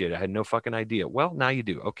appreciate it. I had no fucking idea." Well, now you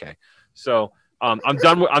do. Okay, so I'm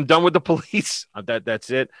done with the police. That's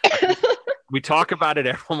it. We talk about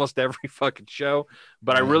it almost every fucking show,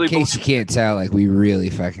 but I really, in case you can't tell, like we really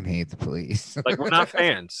fucking hate the police. like we're not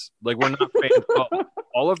fans. Like we're not fans.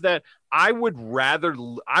 All of that. I would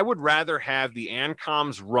rather have the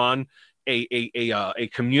ANCOMs run a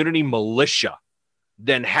community militia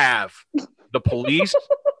than have the police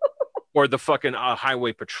or the fucking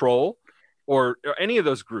highway patrol or any of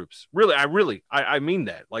those groups. Really, I mean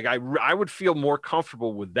that. Like I would feel more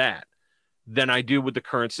comfortable with that than I do with the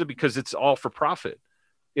current system, because it's all for profit.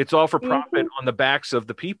 It's all for profit on the backs of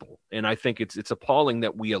the people. And I think it's appalling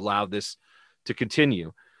that we allow this to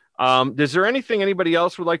continue. Is there anything anybody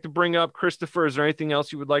else would like to bring up? Christopher, is there anything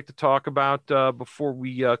else you would like to talk about before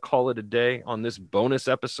we call it a day on this bonus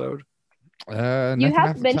episode? You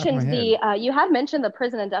had mentioned the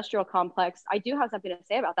prison industrial complex. I do have something to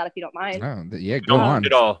say about that if you don't mind. Oh, yeah, go on.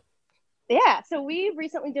 At all. Yeah, so we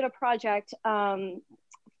recently did a project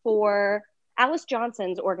for Alice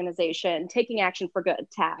Johnson's organization, Taking Action for Good,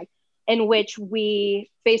 TAG, in which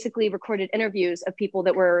we basically recorded interviews of people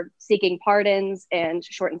that were seeking pardons and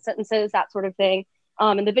shortened sentences, that sort of thing.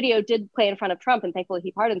 And the video did play in front of Trump, and thankfully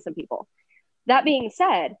he pardoned some people. That being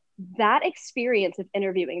said, that experience of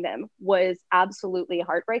interviewing them was absolutely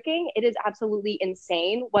heartbreaking. It is absolutely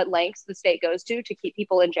insane what lengths the state goes to keep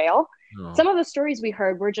people in jail. Oh. Some of the stories we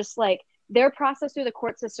heard were just like, their process through the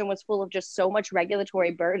court system was full of just so much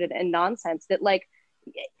regulatory burden and nonsense that, like,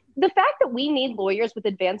 the fact that we need lawyers with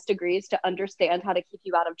advanced degrees to understand how to keep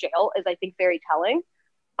you out of jail is, I think, very telling.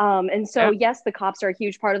 And so, yes, the cops are a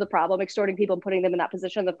huge part of the problem, extorting people and putting them in that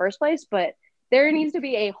position in the first place. But there needs to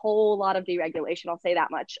be a whole lot of deregulation. I'll say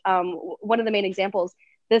that much. One of the main examples,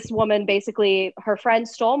 this woman, basically, her friend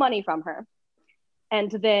stole money from her and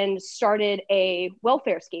then started a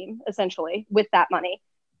welfare scheme, essentially, with that money.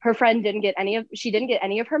 Her friend didn't get any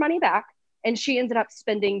of her money back, and she ended up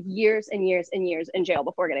spending years and years and years in jail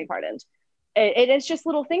before getting pardoned. It's just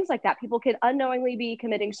little things like that. People could unknowingly be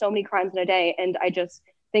committing so many crimes in a day, and I just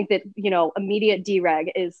think that, immediate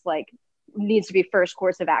dereg is needs to be first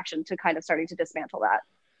course of action to kind of starting to dismantle that.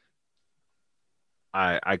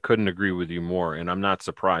 I couldn't agree with you more, and I'm not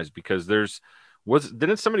surprised, because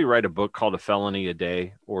didn't somebody write a book called A Felony a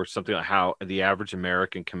Day or something, like how the average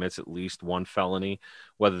American commits at least one felony,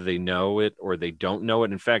 whether they know it or they don't know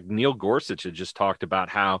it? In fact, Neil Gorsuch had just talked about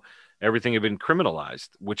how everything had been criminalized,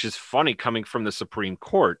 which is funny coming from the Supreme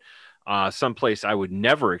Court, someplace I would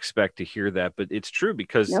never expect to hear that, but it's true,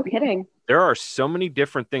 because no kidding, there are so many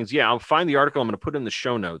different things. Yeah, I'll find the article. I'm going to put in the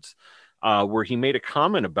show notes where he made a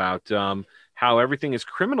comment about how everything is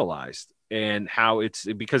criminalized. And how it's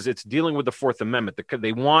because it's dealing with the Fourth Amendment.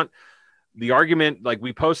 They want the argument, like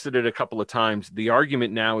we posted it a couple of times. The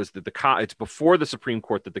argument now is that it's before the Supreme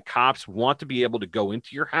Court that the cops want to be able to go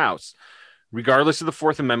into your house, regardless of the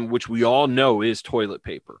Fourth Amendment, which we all know is toilet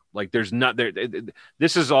paper. Like there's not there.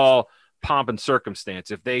 This is all pomp and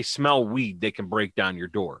circumstance. If they smell weed, they can break down your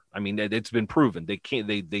door. I mean, it's been proven they can't.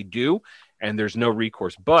 They do, and there's no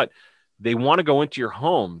recourse. But they want to go into your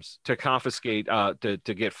homes to confiscate, to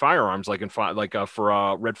get firearms,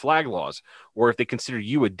 for red flag laws, or if they consider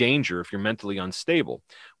you a danger if you're mentally unstable,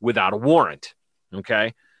 without a warrant.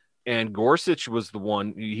 Okay, and Gorsuch was the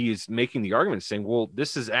one. He is making the argument, saying, "Well,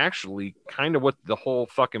 this is actually kind of what the whole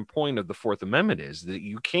fucking point of the Fourth Amendment is. That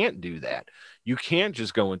you can't do that. You can't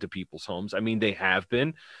just go into people's homes. I mean, they have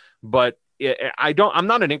been, but." I'm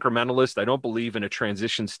not an incrementalist. I don't believe in a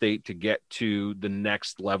transition state to get to the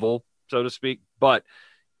next level, so to speak. But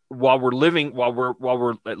while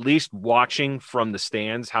we're at least watching from the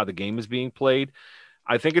stands how the game is being played,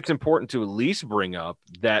 I think it's important to at least bring up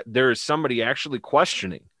that there is somebody actually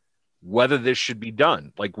questioning whether this should be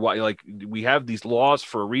done. Like we have these laws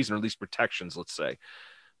for a reason, or at least protections, let's say.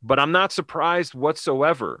 But I'm not surprised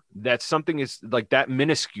whatsoever that something is like that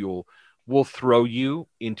minuscule will throw you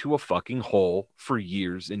into a fucking hole for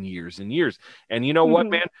years and years and years. And you know what,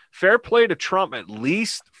 man? Fair play to Trump, at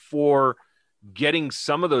least for getting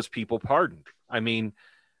some of those people pardoned. I mean,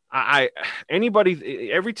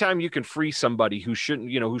 every time you can free somebody who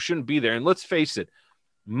shouldn't be there, and let's face it,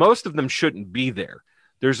 most of them shouldn't be there.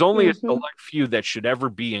 There's only a select few that should ever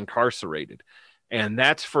be incarcerated. And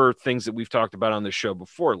that's for things that we've talked about on the show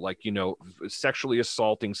before, like, sexually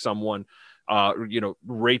assaulting someone,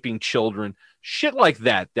 raping children, shit like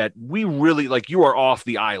that we really like. You are off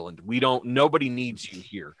the island. Nobody needs you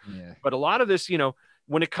here. Yeah. But a lot of this,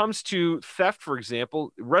 when it comes to theft, for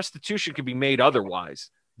example, restitution can be made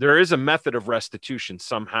otherwise. There is a method of restitution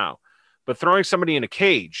somehow, but throwing somebody in a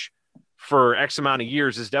cage for X amount of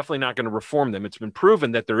years is definitely not going to reform them. It's been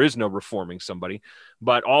proven that there is no reforming somebody,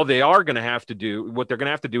 but all they are going to have to do, what they're going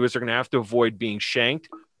to have to do is they're going to have to avoid being shanked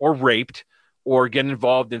or raped or get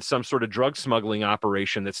involved in some sort of drug smuggling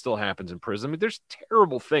operation that still happens in prison. I mean, there's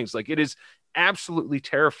terrible things. Like, it is absolutely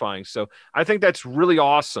terrifying. So I think that's really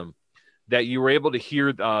awesome that you were able to hear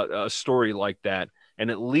a story like that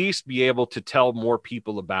and at least be able to tell more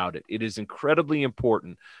people about it. It is incredibly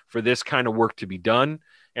important for this kind of work to be done.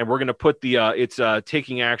 And we're going to put it's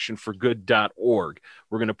takingactionforgood.org.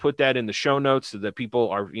 We're going to put that in the show notes so that people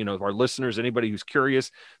are, our listeners, anybody who's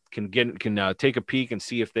curious can take a peek and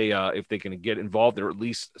see if they can get involved or at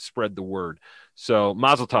least spread the word. So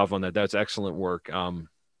Mazel Tov on that. That's excellent work.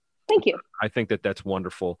 Thank you. I think that's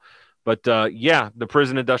wonderful. But the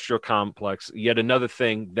prison industrial complex, yet another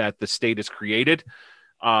thing that the state has created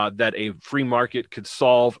that a free market could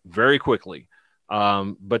solve very quickly.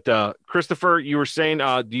 But Christopher, you were saying,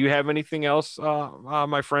 do you have anything else,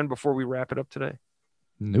 my friend, before we wrap it up today?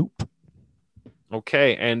 Nope.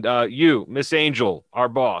 Okay. And you, Miss Angel, our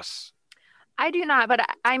boss. I do not, but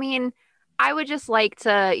I mean, I would just like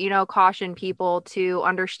to, caution people to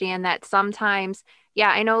understand that sometimes,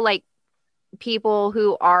 I know like people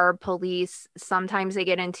who are police, sometimes they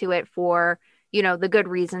get into it for, the good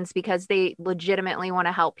reasons because they legitimately want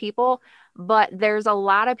to help people. But there's a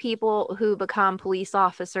lot of people who become police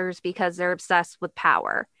officers because they're obsessed with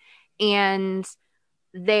power. And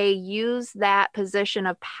they use that position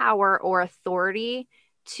of power or authority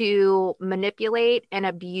to manipulate and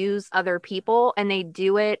abuse other people. And they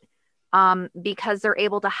do it because they're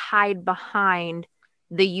able to hide behind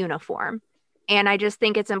the uniform. And I just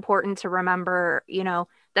think it's important to remember,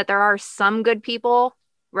 that there are some good people,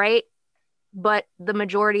 right? But the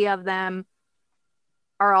majority of them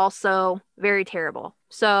are also very terrible.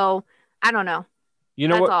 So I don't know.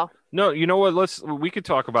 That's what? All. No, you know what? We could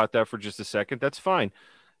talk about that for just a second. That's fine.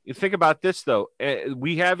 You think about this, though.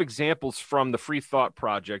 We have examples from the Free Thought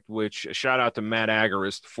Project, which shout out to Matt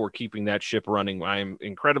Agarist for keeping that ship running. I am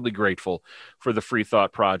incredibly grateful for the Free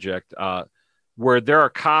Thought Project, where there are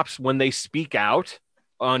cops, when they speak out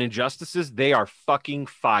on injustices, they are fucking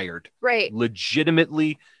fired. Right.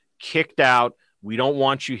 Legitimately kicked out. We don't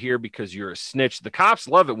want you here because you're a snitch. The cops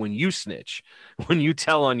love it when you snitch, when you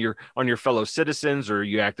tell on your fellow citizens or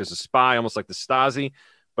you act as a spy, almost like the Stasi.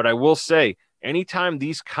 But I will say, anytime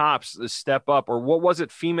these cops step up, or what was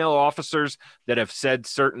it, female officers that have said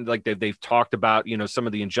certain, like they've talked about, some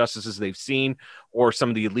of the injustices they've seen or some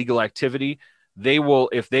of the illegal activity, they will,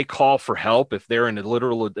 if they call for help, if they're in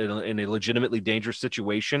a legitimately dangerous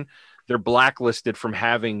situation, they're blacklisted from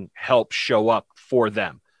having help show up for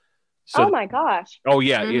them. So, oh my gosh. Oh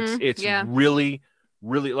yeah. It's really,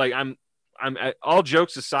 really, like, I'm all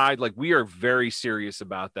jokes aside, like, we are very serious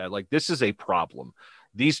about that. Like, this is a problem.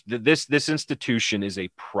 This institution is a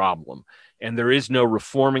problem, and there is no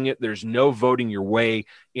reforming it. There's no voting your way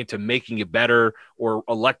into making it better or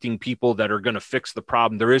electing people that are going to fix the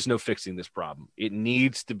problem. There is no fixing this problem. It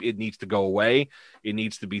needs to go away. It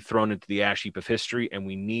needs to be thrown into the ash heap of history, and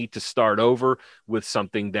we need to start over with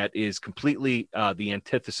something that is completely the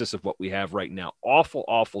antithesis of what we have right now. Awful,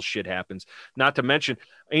 awful shit happens. Not to mention,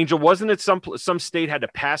 Angel, wasn't it some state had to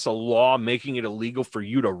pass a law making it illegal for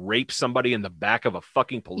you to rape somebody in the back of a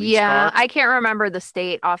fucking police car? I can't remember the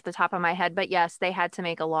state off the top of my head, but yes, they had to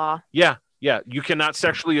make a law. Yeah. You cannot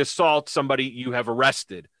sexually assault somebody you have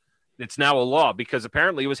arrested. It's now a law because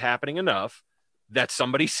apparently it was happening enough that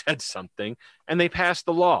somebody said something and they passed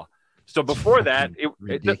the law. So before that,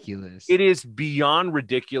 ridiculous. It is beyond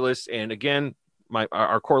ridiculous. And again,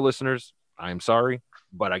 our core listeners, I'm sorry,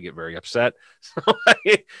 but I get very upset. So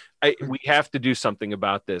we have to do something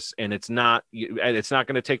about this, and it's not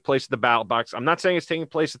going to take place at the ballot box. I'm not saying it's taking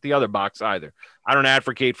place at the other box either. I don't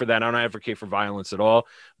advocate for that. I don't advocate for violence at all,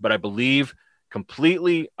 but I believe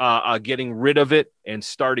completely getting rid of it and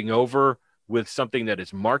starting over with something that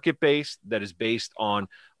is market-based, that is based on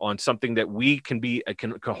something that we can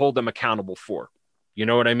hold them accountable for. You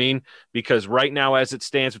know what I mean? Because right now, as it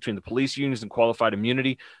stands between the police unions and qualified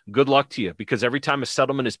immunity, good luck to you. Because every time a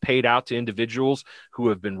settlement is paid out to individuals who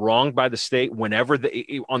have been wronged by the state,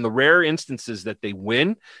 on the rare instances that they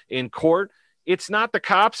win in court, it's not the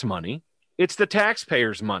cops' money, it's the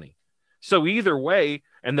taxpayers' money. So either way,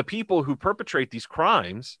 and the people who perpetrate these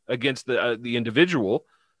crimes against the individual,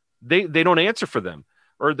 they don't answer for them.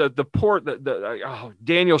 Or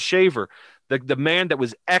Daniel Shaver, the man that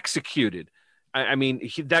was executed. I mean,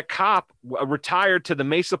 that cop retired to the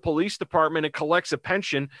Mesa Police Department and collects a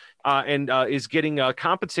pension and is getting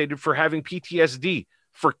compensated for having PTSD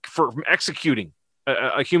for executing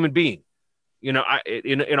a human being, in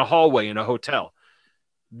a hallway in a hotel.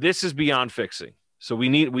 This is beyond fixing. So we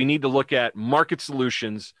need to look at market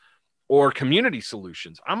solutions or community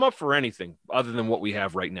solutions. I'm up for anything other than what we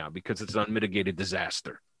have right now because it's an unmitigated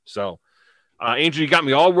disaster. So Angel, you got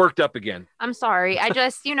me all worked up again. I'm sorry. I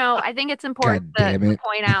just, I think it's important God damn to it.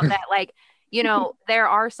 point out that, like, there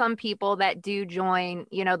are some people that do join,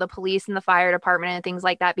 the police and the fire department and things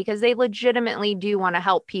like that because they legitimately do want to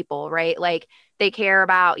help people, right? Like they care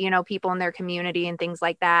about, people in their community and things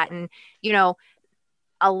like that. And,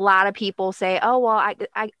 a lot of people say, oh, well,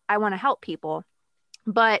 I want to help people.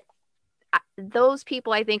 But those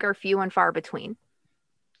people, I think, are few and far between.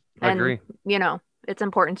 I agree. It's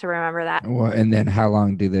important to remember that. Well, and then how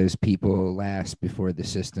long do those people last before the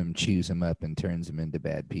system chews them up and turns them into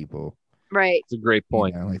bad people? Right. It's a great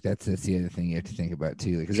point. Like that's the other thing you have to think about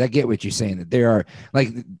too. Because I get what you're saying, that there are, like,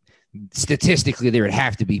 statistically there would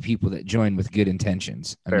have to be people that join with good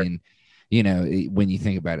intentions. Fair. I mean, when you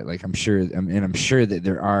think about it, like I'm sure that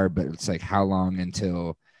there are, but it's like how long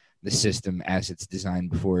until the system as it's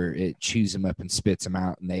designed before it chews them up and spits them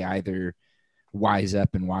out, and they either wise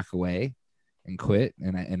up and walk away and quit.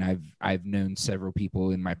 And I've known several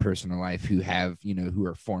people in my personal life who have, who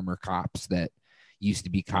are former cops that used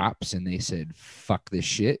to be cops, and they said, fuck this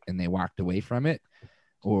shit, and they walked away from it.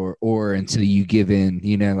 Or until you give in,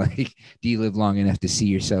 like, do you live long enough to see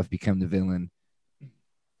yourself become the villain?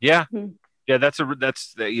 Yeah. Yeah. That's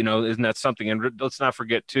isn't that something? And let's not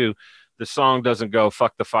forget too, the song doesn't go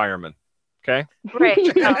fuck the fireman. Okay. Right.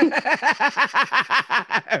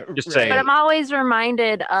 Just saying. But I'm always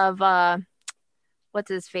reminded of what's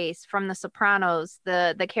his face from The Sopranos,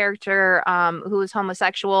 the character who was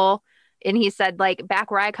homosexual, and he said, like,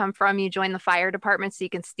 back where I come from, you join the fire department so you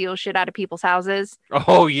can steal shit out of people's houses.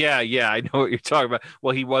 Oh yeah, I know what you're talking about.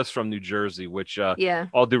 Well, he was from New Jersey, which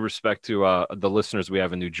all due respect to the listeners we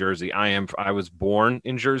have in New Jersey, I was born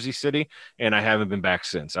in Jersey City, and I haven't been back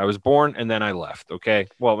since. I was born and then I left. Okay,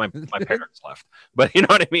 well, my parents left, but you know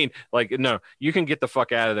what I mean. Like, no, you can get the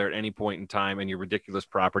fuck out of there at any point in time, and your ridiculous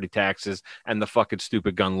property taxes and the fucking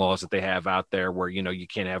stupid gun laws that they have out there, where you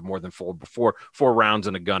can't have more than four rounds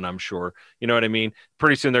in a gun. I'm sure. You know what I mean?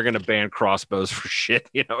 Pretty soon they're going to ban crossbows for shit.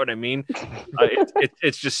 You know what I mean?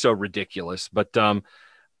 It's just so ridiculous. But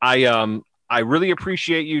I really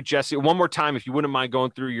appreciate you, Jesse. One more time, if you wouldn't mind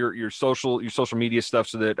going through your social media stuff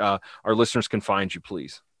so that our listeners can find you,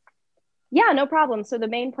 please. Yeah, no problem. So the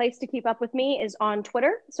main place to keep up with me is on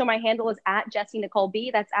Twitter. So my handle is at Jessie Nicole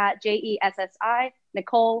B. That's at JESSI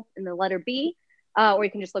Nicole in the letter B. Or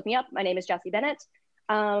you can just look me up. My name is Jessie Bennett.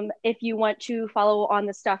 If you want to follow on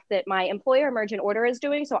the stuff that my employer, Emergent Order, is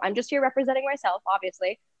doing, so I'm just here representing myself,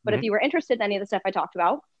 obviously, but if you were interested in any of the stuff I talked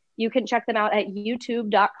about, you can check them out at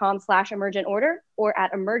youtube.com/emergent order or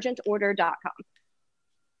at emergentorder.com.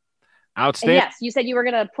 Outstanding. And yes, you said you were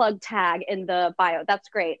going to plug Tag in the bio. That's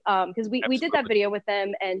great. Because we did that video with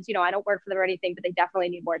them, and I don't work for them or anything, but they definitely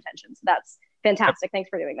need more attention. So that's fantastic. Thanks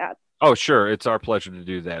for doing that. Oh, sure. It's our pleasure to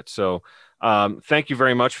do that. So thank you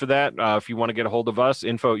very much for that. If you want to get a hold of us,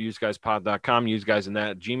 info@useguyspod.com,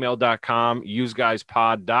 useguysinThat@gmail.com,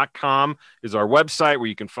 useguyspod.com is our website where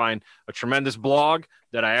you can find a tremendous blog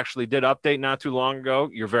that I actually did update not too long ago.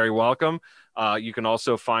 You're very welcome. You can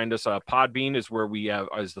also find us. Podbean is where we have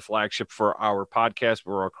as the flagship for our podcast.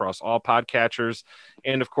 We're across all podcatchers.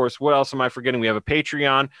 And of course, what else am I forgetting? We have a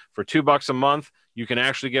Patreon for $2 a month. You can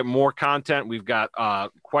actually get more content. We've got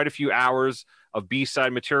quite a few hours of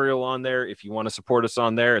B-side material on there. If you want to support us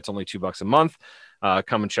on there, it's only $2 a month.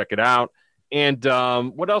 Come and check it out. And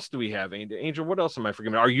what else do we have, Angel? What else am I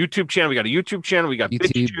forgetting? Our YouTube channel. We got a YouTube channel. We got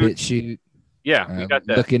YouTube, BitChute. Yeah, we got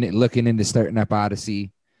that. Looking into starting up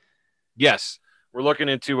Odyssey. Yes, we're looking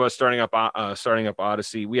into starting up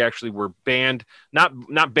Odyssey. We actually were banned,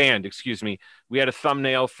 not banned, excuse me. We had a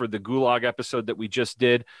thumbnail for the Gulag episode that we just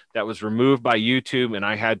did that was removed by YouTube, and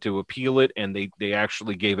I had to appeal it, and they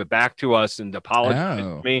actually gave it back to us and apologized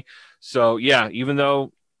to me. So yeah, even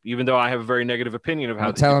though I have a very negative opinion of how,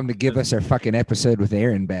 I'll tell them to give us our fucking episode with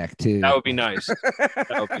Aaron back too. That would be nice.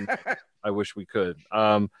 I wish we could.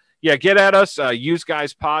 Yeah, get at us. Use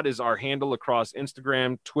Guys Pod is our handle across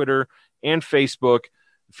Instagram, Twitter, and Facebook.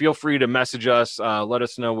 Feel free to message us. Let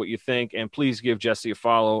us know what you think, and please give Jessie a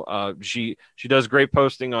follow. She does great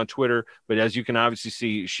posting on Twitter, but as you can obviously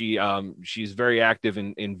see, she's very active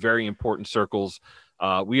in very important circles.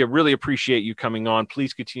 We really appreciate you coming on.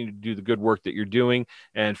 Please continue to do the good work that you're doing,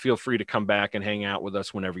 and feel free to come back and hang out with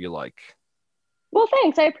us whenever you like. Well,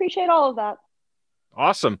 thanks. I appreciate all of that.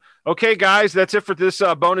 Awesome. Okay, guys, that's it for this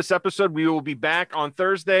bonus episode. We will be back on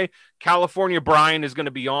Thursday. California Brian is going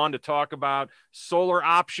to be on to talk about solar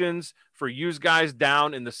options for you guys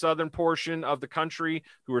down in the southern portion of the country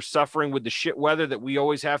who are suffering with the shit weather that we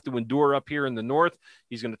always have to endure up here in the north.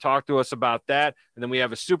 He's going to talk to us about that. And then we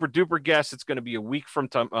have a super duper guest. It's going to be a week from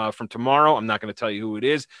tomorrow. I'm not going to tell you who it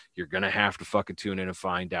is. You're going to have to fucking tune in and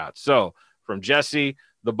find out. So from Jesse,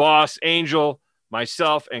 the boss, Angel,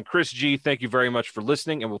 myself, and Chris G. Thank you very much for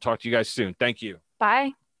listening, and we'll talk to you guys soon. Thank you.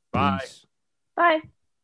 Bye. Bye. Peace. Bye.